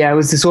 Yeah, it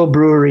was this old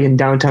brewery in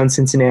downtown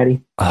Cincinnati.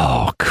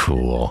 Oh,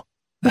 cool.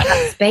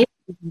 That space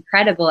was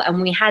incredible.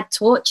 And we had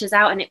torches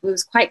out, and it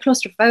was quite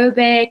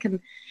claustrophobic, and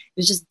it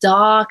was just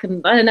dark.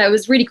 And I don't know, it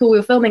was really cool. We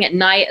were filming at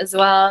night as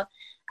well.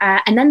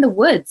 And then the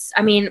woods.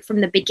 I mean, from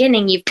the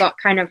beginning, you've got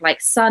kind of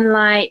like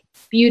sunlight,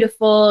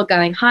 beautiful,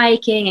 going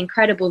hiking,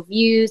 incredible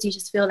views. You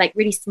just feel like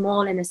really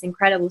small in this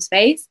incredible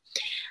space.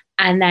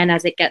 And then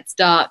as it gets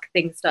dark,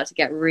 things start to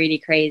get really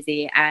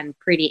crazy and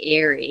pretty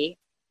eerie.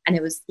 And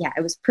it was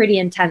pretty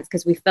intense,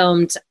 because we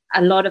filmed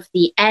a lot of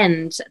the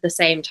end at the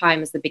same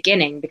time as the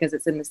beginning, because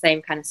it's in the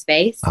same kind of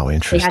space. Oh,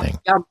 interesting. So you had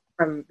to jump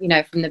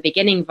from the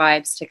beginning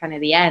vibes to kind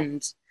of the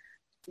end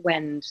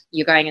when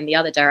you're going in the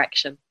other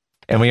direction.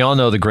 And we all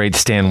know the great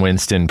Stan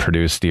Winston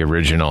produced the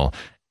original,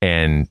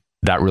 and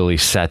that really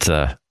sets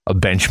a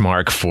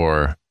benchmark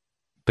for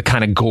the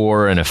kind of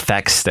gore and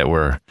effects that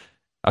we're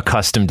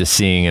accustomed to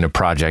seeing in a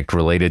project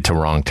related to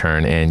Wrong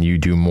Turn. And you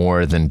do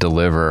more than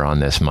deliver on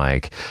this,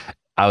 Mike.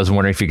 I was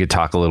wondering if you could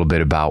talk a little bit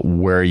about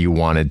where you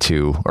wanted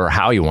to, or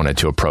how you wanted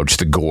to approach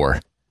the gore.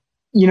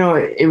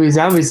 It was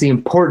obviously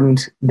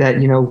important that,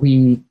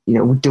 we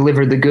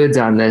delivered the goods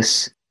on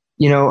this.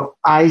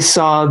 I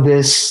saw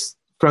this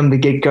from the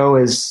get-go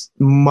as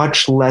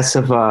much less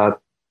of a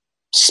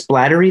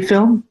splattery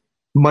film,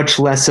 much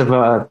less of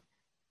a,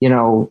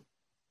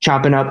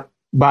 chopping up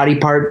body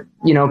part,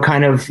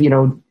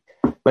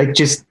 like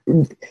just,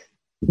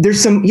 there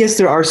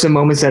are some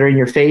moments that are in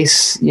your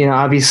face,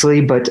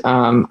 obviously, but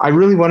I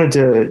really wanted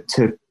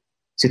to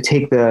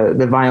take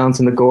the violence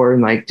and the gore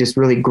and like just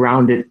really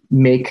ground it,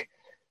 make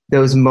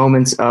those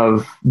moments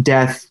of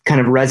death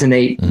kind of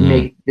resonate,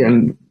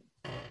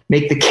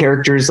 make the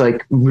characters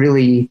like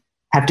really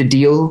have to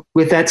deal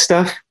with that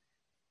stuff.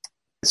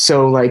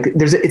 So like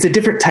it's a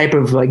different type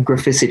of like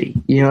graphicity,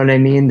 you know what I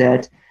mean?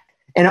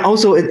 And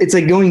also it's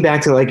like going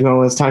back to like, I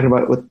was talking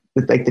about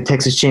with like the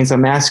Texas Chainsaw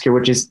Massacre,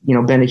 which has,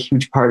 been a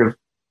huge part of,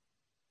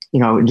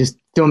 just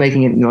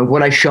filmmaking and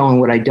what I show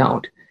and what I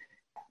don't.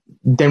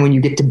 Then when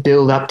you get to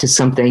build up to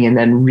something and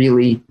then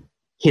really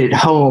hit it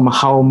home,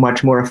 how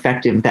much more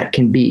effective that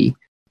can be.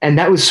 And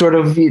that was sort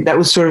of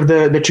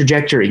the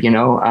trajectory,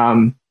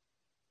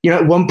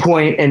 at one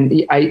point,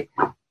 and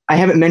I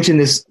haven't mentioned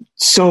this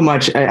so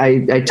much.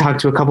 I talked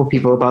to a couple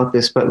people about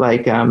this, but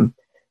like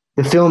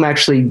the film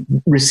actually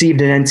received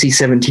an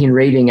NC-17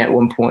 rating at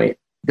one point,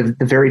 the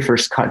very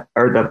first cut,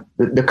 or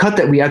the cut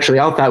that we actually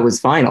all thought was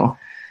final,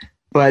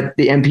 but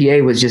the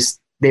MPA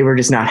they were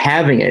just not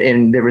having it.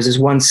 And there was this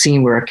one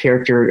scene where a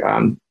character,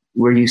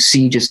 where you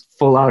see just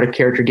full out a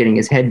character getting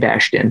his head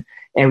bashed in,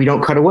 and we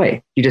don't cut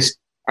away. You just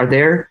are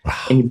there,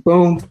 and you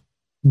boom,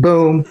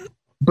 boom,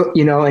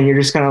 and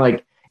you're just kind of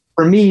like,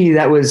 for me,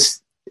 that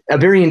was a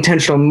very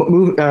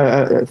intentional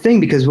thing,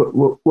 because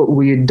what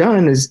we had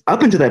done is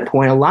up until that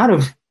point, a lot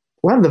of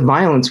the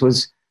violence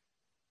was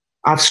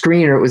off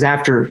screen, or it was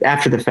after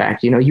the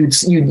fact. You'd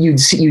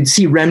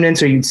see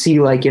remnants, or you'd see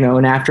like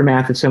an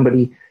aftermath of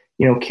somebody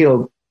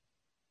killed,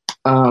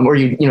 or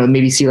you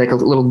maybe see like a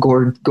little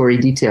gory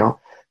detail.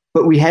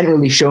 But we hadn't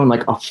really shown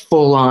like a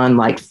full on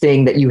like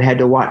thing that you had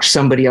to watch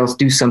somebody else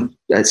do something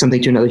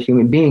to another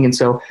human being. And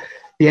so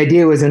the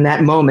idea was in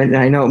that moment,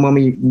 and I know what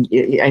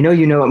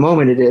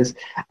moment it is,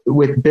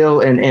 with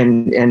Bill and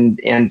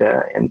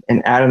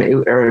Adam,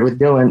 or with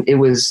Dylan, it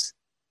was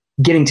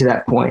getting to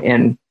that point,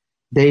 and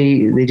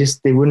they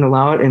wouldn't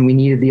allow it, and we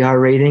needed the R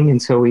rating, and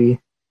so we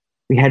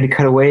had to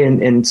cut away,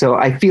 and so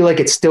I feel like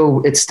it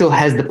still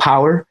has the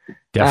power.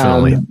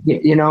 Definitely.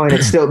 And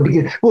it's still,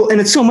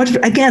 and it's so much,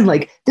 again,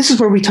 like this is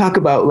where we talk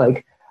about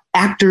like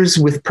actors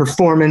with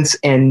performance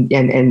and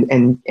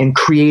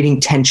creating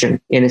tension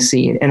in a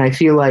scene. And I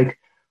feel like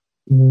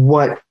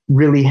what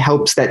really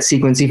helps that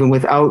sequence, even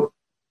without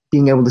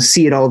being able to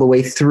see it all the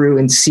way through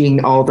and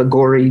seeing all the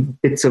gory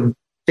bits of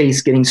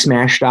face getting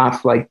smashed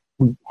off like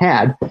we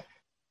had,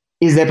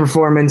 is that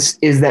performance,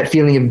 is that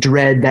feeling of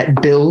dread,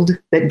 that build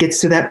that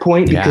gets to that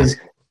point, because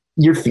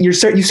you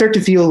start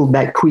to feel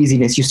that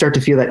queasiness, you start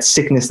to feel that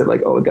sickness that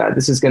like, oh God,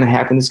 this is going to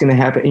happen,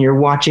 and you're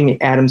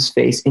watching Adam's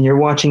face and you're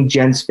watching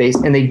Jen's face,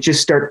 and they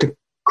just start to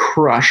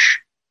crush,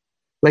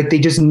 like they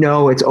just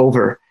know it's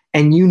over,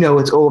 and you know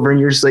it's over, and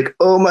you're just like,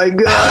 oh my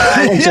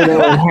God. And so then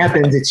when it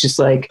happens, it's just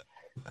like,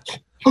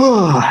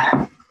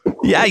 oh.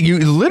 Yeah,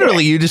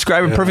 you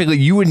describe it perfectly.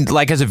 You would,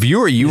 like, as a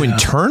viewer, you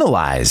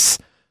internalize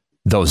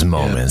those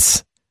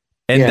moments,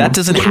 and that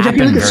doesn't happen I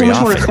feel like it's so very much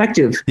often. more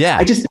effective. Yeah,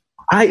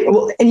 I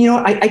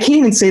can't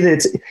even say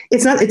that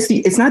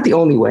it's not the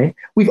only way.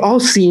 We've all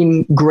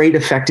seen great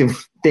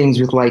effective things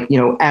with, like,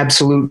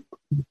 absolute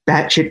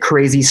batshit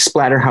crazy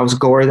splatterhouse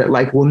gore that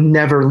like will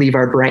never leave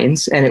our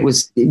brains, and it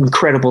was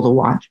incredible to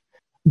watch.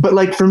 But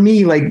like for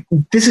me, like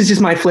this is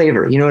just my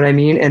flavor, you know what I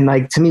mean? And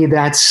like to me,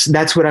 that's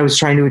what I was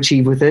trying to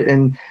achieve with it,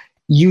 and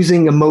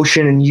using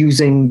emotion and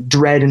using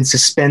dread and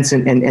suspense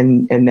and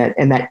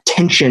that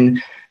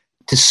tension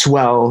to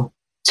swell,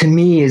 to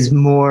me, is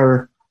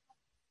more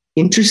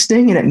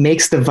interesting, and it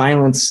makes the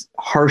violence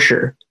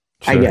harsher.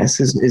 Sure. I guess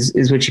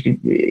is what you could,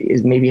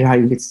 is maybe how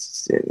you could,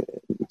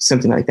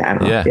 something like that. I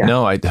don't know.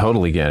 No, I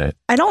totally get it.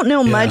 I don't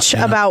know much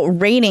about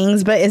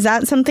ratings, but is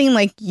that something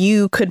like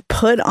you could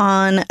put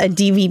on a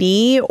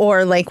DVD,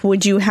 or like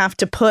would you have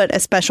to put a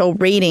special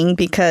rating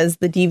because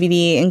the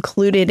DVD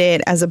included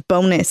it as a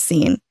bonus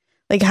scene?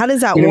 Like, how does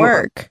that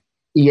work?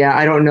 Yeah,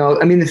 I don't know.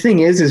 I mean, the thing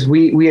is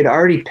we had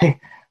already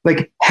picked,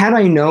 like, had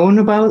I known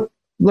about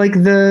like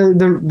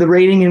the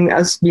rating and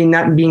us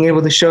not being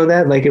able to show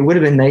that, like, it would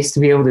have been nice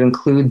to be able to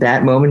include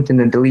that moment in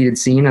the deleted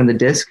scene on the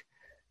disc.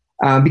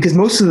 Because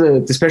most of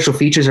the special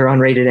features are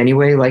unrated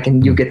anyway, like,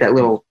 and you get that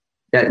little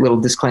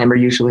disclaimer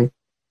usually.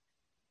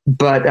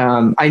 But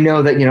I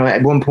know that,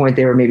 at one point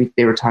they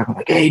were talking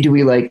like, hey, do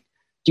we like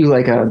do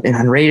like an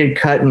unrated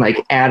cut and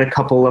like add a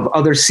couple of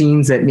other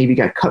scenes that maybe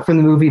got cut from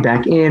the movie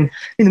back in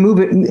the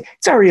movie.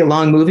 It's already a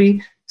long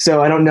movie,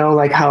 so I don't know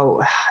like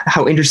how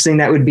interesting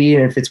that would be,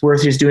 and if it's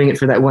worth just doing it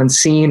for that one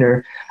scene,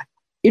 or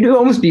it would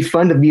almost be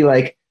fun to be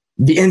like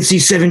the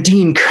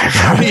NC-17 cut.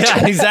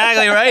 Yeah,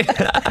 exactly, right.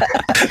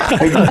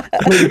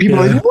 like people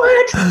are like,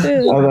 what?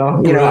 Although,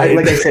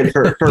 like I said,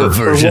 for the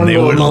version they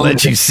wouldn't moment,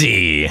 let you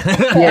see.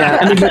 Yeah,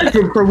 I mean, but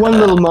for one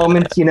little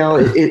moment,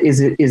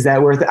 is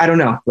that worth it? I don't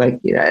know. Like,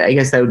 I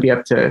guess that would be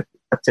up to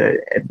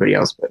everybody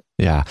else. But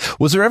yeah,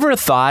 was there ever a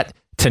thought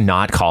to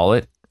not call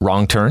it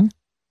Wrong Turn,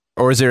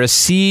 or is there a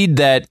seed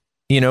that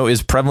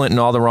is prevalent in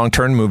all the Wrong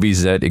Turn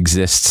movies that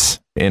exists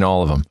in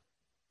all of them?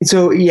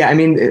 So, yeah, I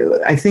mean,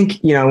 I think,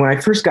 when I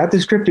first got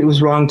the script, it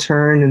was Wrong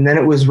Turn, and then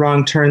it was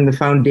Wrong Turn, The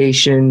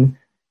Foundation.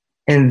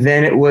 And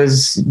then it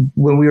was,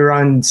 when we were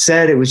on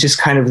set, it was just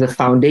kind of The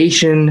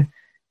Foundation,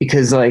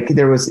 because like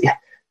there was,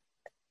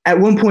 at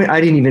one point, I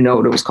didn't even know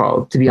what it was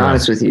called, to be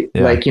honest with you.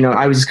 Yeah. Like,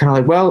 I was just kind of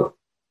like, well,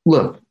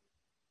 look,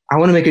 I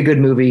want to make a good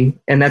movie,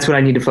 and that's what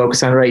I need to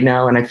focus on right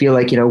now. And I feel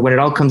like, when it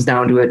all comes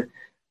down to it,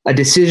 a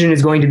decision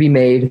is going to be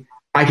made.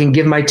 I can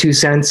give my 2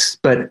 cents,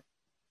 but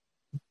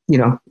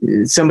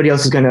somebody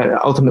else is going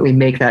to ultimately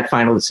make that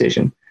final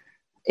decision.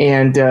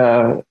 And,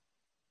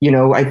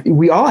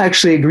 we all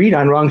actually agreed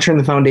on Wrong Turn,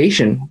 The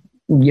Foundation,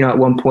 at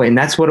one point, and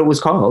that's what it was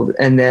called.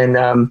 And then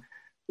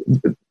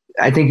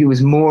I think it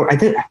was more, I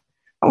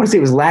want to say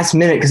it was last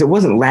minute, because it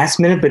wasn't last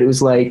minute, but it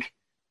was like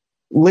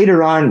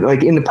later on,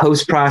 like in the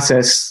post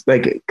process,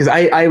 like, because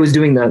I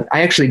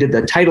actually did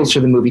the titles for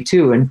the movie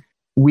too. And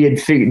we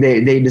had figured,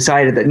 they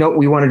decided that, no,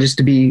 we want it just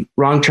to be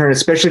Wrong Turn,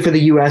 especially for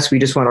the US. We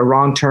just want a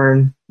Wrong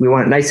Turn. We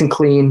want it nice and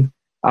clean,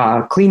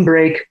 clean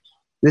break.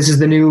 This is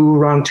the new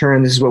Wrong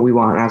Turn. This is what we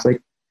want. And I was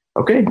like,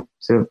 okay,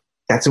 so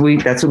that's what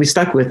we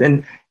stuck with.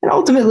 And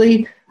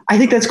ultimately, I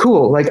think that's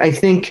cool. Like, I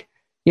think,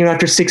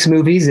 after 6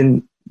 movies,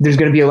 and there's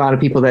going to be a lot of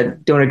people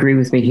that don't agree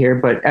with me here,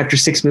 but after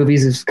 6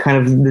 movies is kind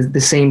of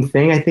the same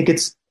thing. I think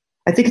it's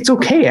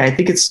okay. I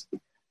think it's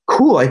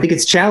cool. I think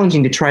it's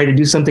challenging to try to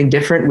do something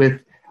different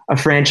with a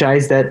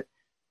franchise that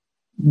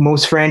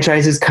most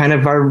franchises kind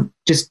of are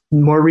just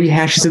more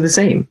rehashes of the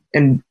same.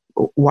 And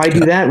why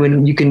do that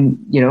when you can,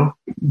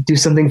 do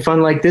something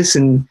fun like this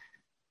and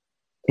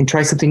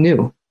try something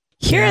new?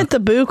 Here at the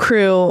Boo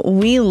Crew,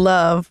 we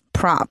love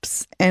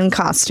props and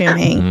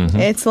costuming. Mm-hmm.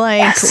 It's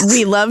like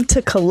we love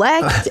to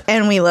collect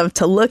and we love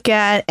to look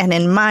at and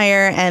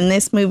admire. And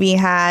this movie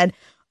had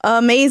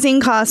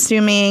amazing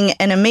costuming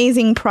and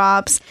amazing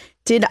props.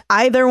 Did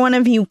either one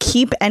of you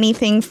keep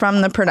anything from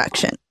the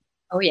production?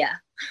 Oh, yeah.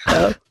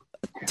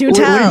 Do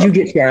tell. What did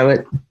you get,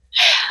 Charlotte?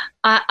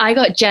 I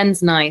got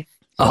Jen's knife.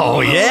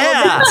 Oh,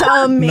 yeah. That's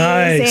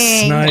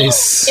amazing.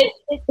 Nice.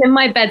 It's in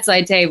my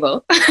bedside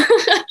table.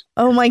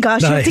 Oh, my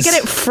gosh. Nice. You have to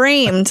get it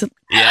framed.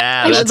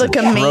 Yeah. It would look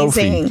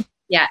amazing.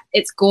 Yeah,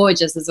 it's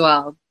gorgeous as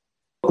well.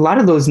 A lot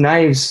of those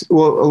knives,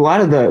 well, a lot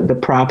of the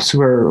props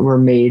were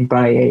made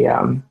by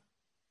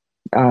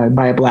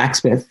a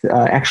blacksmith,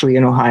 actually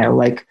in Ohio,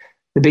 like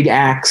the big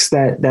axe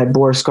that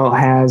Boar Skull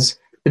has,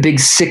 the big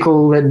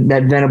sickle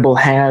that Venable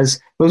has.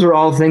 Those are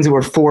all things that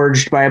were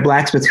forged by a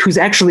blacksmith who's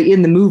actually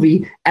in the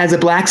movie as a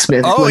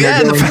blacksmith. Oh,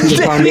 yeah. The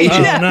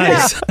foundation. Oh,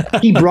 nice.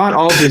 He brought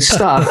all this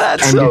stuff.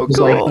 That's and so it was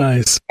cool.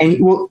 Nice. And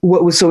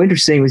what was so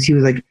interesting was he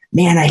was like,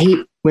 man, I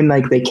hate when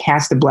like they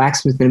cast a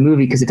blacksmith in a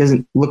movie because it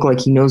doesn't look like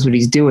he knows what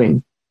he's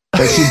doing.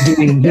 Like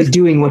he's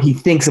doing what he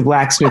thinks a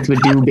blacksmith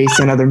would do based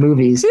on other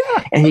movies.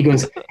 Yeah. And he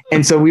goes,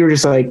 and so we were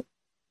just like,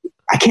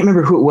 I can't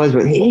remember who it was,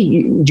 but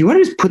hey, do you want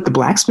to just put the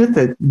blacksmith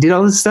that did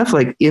all this stuff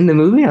like in the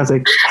movie? I was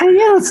like, hey,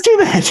 yeah, let's do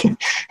that.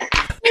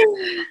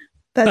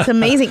 That's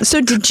amazing. So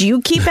did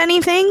you keep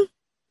anything?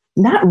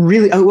 Not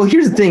really. Oh, well,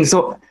 here's the thing.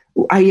 So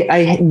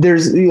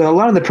there's a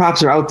lot of the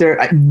props are out there.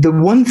 The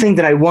one thing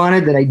that I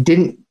wanted that I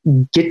didn't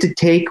get to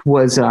take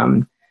was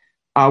one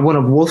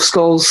of Wolf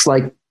Skull's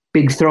like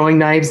big throwing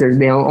knives.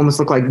 They almost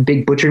look like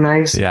big butcher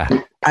knives. Yeah.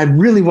 I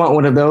really want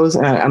one of those.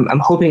 I'm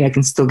hoping I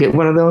can still get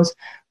one of those.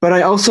 But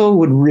I also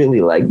would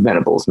really like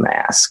Venable's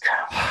mask.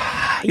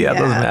 Yeah,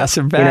 those masks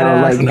are badass. You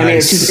know, like, Nice. I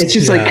mean, it's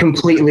just like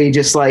completely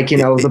just like, you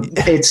know,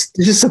 it's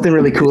just something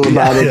really cool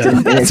about it.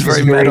 And It's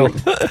very metal.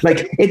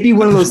 Like it'd be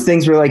one of those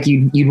things where like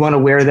you'd want to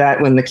wear that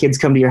when the kids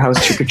come to your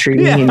house trick or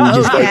treating, and you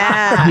just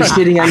like you're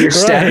sitting on your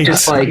step,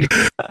 just like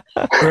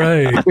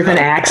with an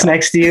axe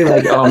next to you.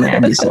 Like, oh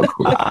man, it'd be so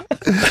cool.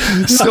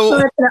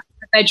 So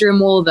bedroom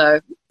wall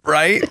though.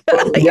 Right?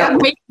 Yeah,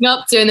 waking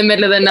up to in the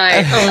middle of the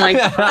night. Oh my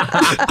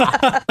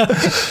god!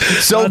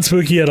 So not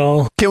spooky at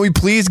all. Can we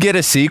please get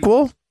a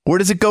sequel? Where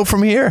does it go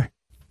from here?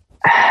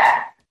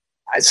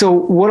 So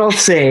what I'll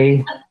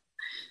say,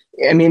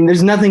 I mean,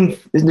 there's nothing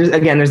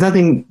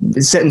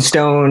set in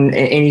stone,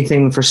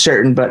 anything for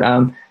certain. But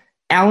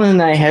Alan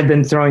and I have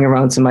been throwing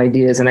around some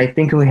ideas, and I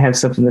think we have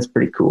something that's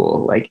pretty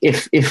cool. Like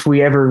if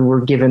we ever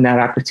were given that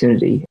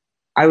opportunity,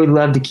 I would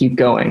love to keep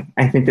going.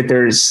 I think that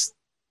there's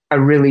a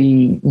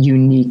really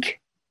unique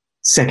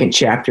second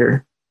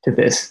chapter to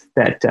this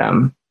that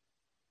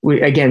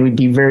would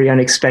be very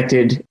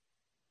unexpected,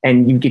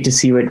 and you get to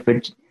see what.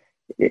 But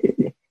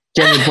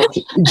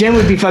Jen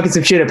would be fucking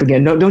some shit up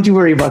again. Don't you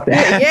worry about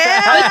that.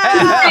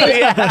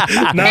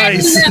 Yeah.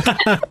 Nice.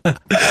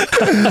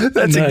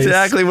 That's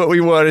exactly what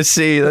we want to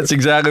see. That's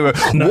exactly what.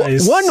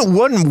 Nice.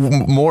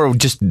 One more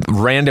just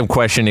random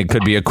question. It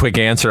could be a quick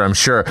answer, I'm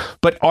sure.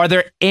 But are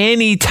there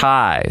any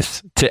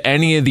ties to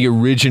any of the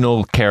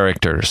original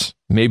characters?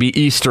 Maybe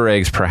Easter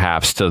eggs,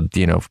 perhaps, to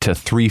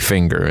Three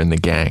Finger and the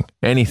gang.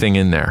 Anything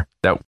in there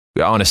that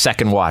on a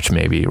second watch,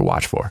 maybe you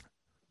watch for?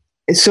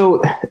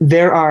 So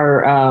there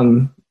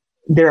are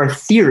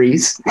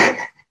theories,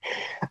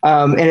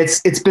 and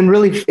it's been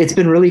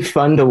really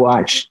fun to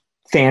watch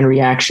fan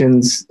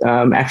reactions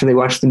after they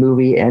watch the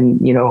movie, and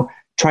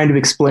trying to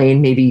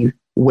explain maybe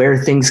where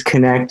things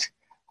connect,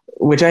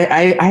 which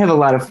I have a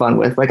lot of fun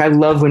with. Like I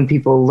love when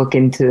people look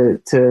at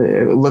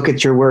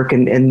your work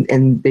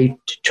and they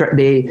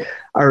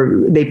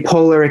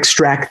pull or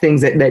extract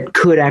things that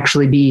could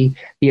actually be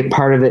a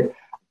part of it.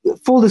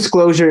 Full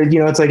disclosure,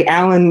 it's like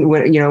Alan,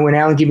 when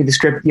Alan gave me the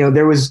script,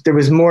 there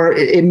was more,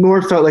 it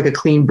more felt like a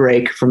clean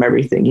break from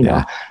everything,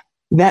 Yeah.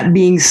 That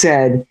being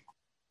said,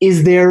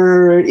 is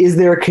there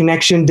a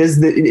connection? Do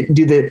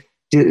the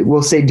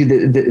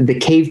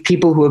cave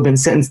people who have been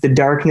sentenced to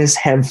darkness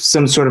have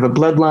some sort of a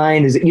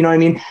bloodline? Is it, what I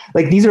mean?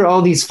 Like, these are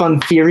all these fun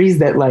theories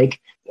that, like,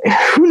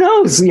 who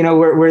knows,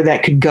 where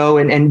that could go,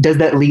 and does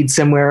that lead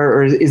somewhere,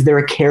 or is there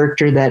a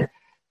character that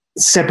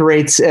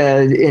separates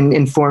and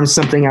informs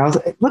something else?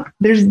 Look,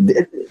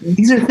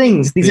 these are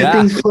things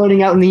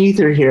floating out in the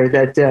ether here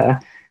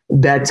that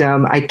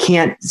I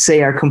can't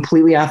say are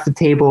completely off the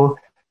table,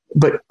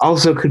 but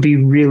also could be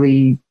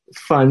really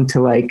fun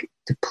to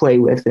play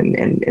with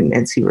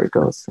and see where it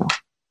goes. So.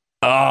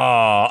 Oh,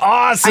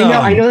 awesome!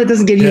 I know that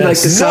doesn't give you like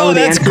the solid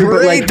answer. That's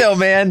great, but though,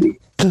 man.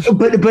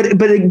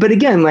 But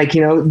again,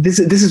 this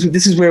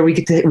is where we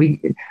get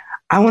to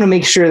I want to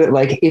make sure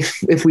that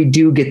if we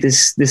do get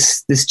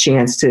this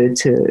chance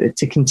to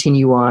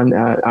continue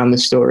on the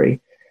story,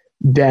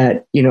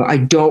 that I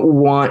don't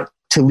want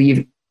to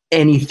leave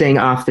anything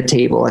off the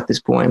table at this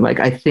point.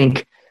 Like I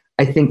think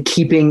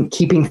keeping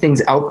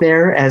things out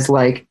there as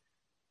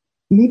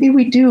maybe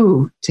we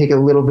do take a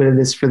little bit of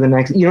this for the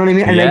next. You know what I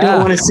mean? And I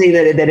don't want to say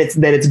that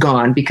it's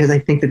gone, because I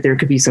think that there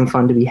could be some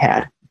fun to be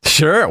had.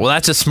 Sure. Well,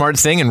 that's a smart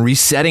thing, and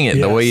resetting it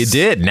the way you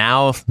did.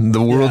 Now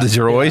the world is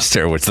your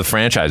oyster, which the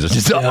franchise is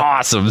just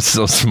awesome.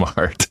 So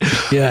smart.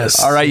 Yes.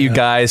 All right, you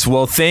guys.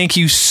 Well, thank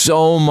you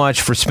so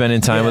much for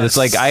spending time with us.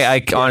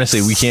 I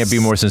honestly, we can't be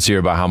more sincere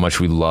about how much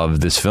we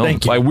love this film.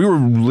 Thank you. We were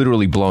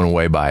literally blown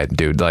away by it,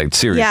 dude.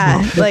 Seriously.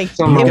 Yeah. It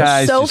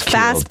was so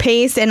fast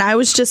paced, and I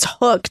was just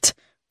hooked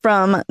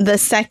from the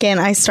second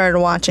I started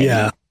watching.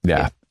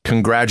 Yeah.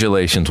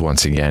 Congratulations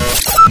once again.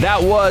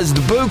 That was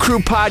the Boo Crew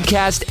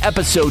Podcast,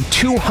 episode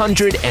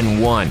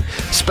 201.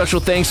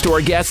 Special thanks to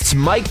our guests,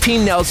 Mike P.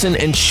 Nelson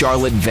and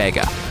Charlotte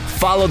Vega.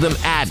 Follow them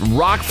at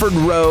Rockford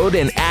Road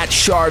and at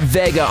Char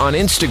Vega on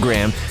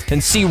Instagram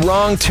and see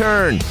Wrong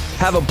Turn.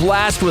 Have a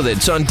blast with it.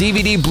 It's on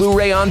DVD,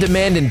 Blu-ray, on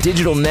demand, and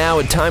digital now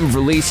at time of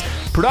release.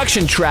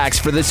 Production tracks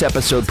for this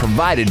episode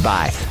provided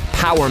by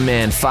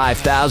Powerman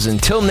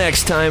 5000. Till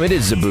next time, it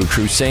is the Boo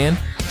Crew saying,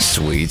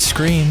 sweet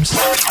screams.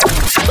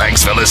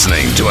 Thanks for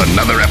listening to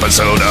another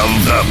episode of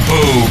the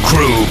Boo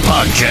Crew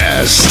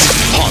Podcast.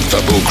 Haunt the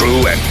Boo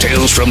Crew at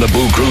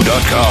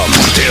talesfromthebooCrew.com.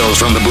 Tales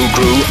from the Boo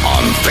Crew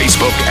on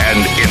Facebook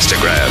and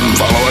Instagram.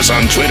 Follow us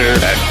on Twitter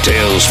at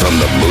Tales from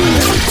the Boo.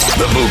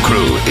 The Boo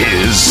Crew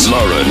is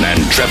Lauren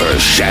and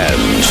Trevor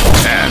Shand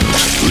and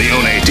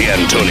Leone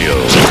D'Antonio.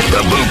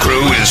 The Boo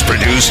Crew is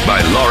produced by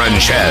Lauren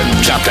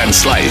Shand, chopped and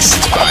sliced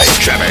by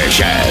Trevor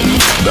Shand.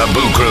 The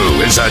Boo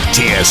Crew is a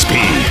TSP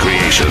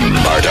creation,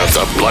 part of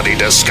the Bloody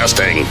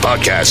Disgusting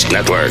Podcast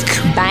Network.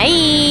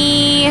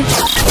 Bye.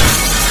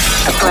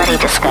 The Bloody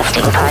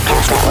Disgusting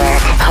Podcast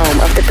Network. Home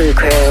of the Boo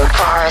Crew.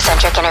 For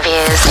horror-centric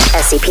interviews,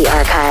 SCP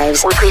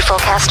archives, weekly full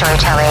cast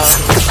storytelling,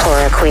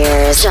 horror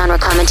queers, genre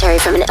commentary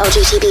from an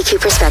LGBTQ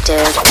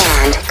perspective,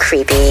 and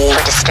creepy.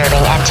 For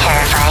disturbing and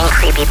terrifying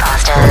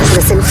creepypastas.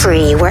 Listen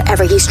free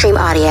wherever you stream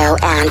audio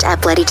and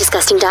at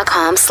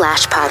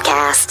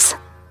bloodydisgusting.com/podcasts.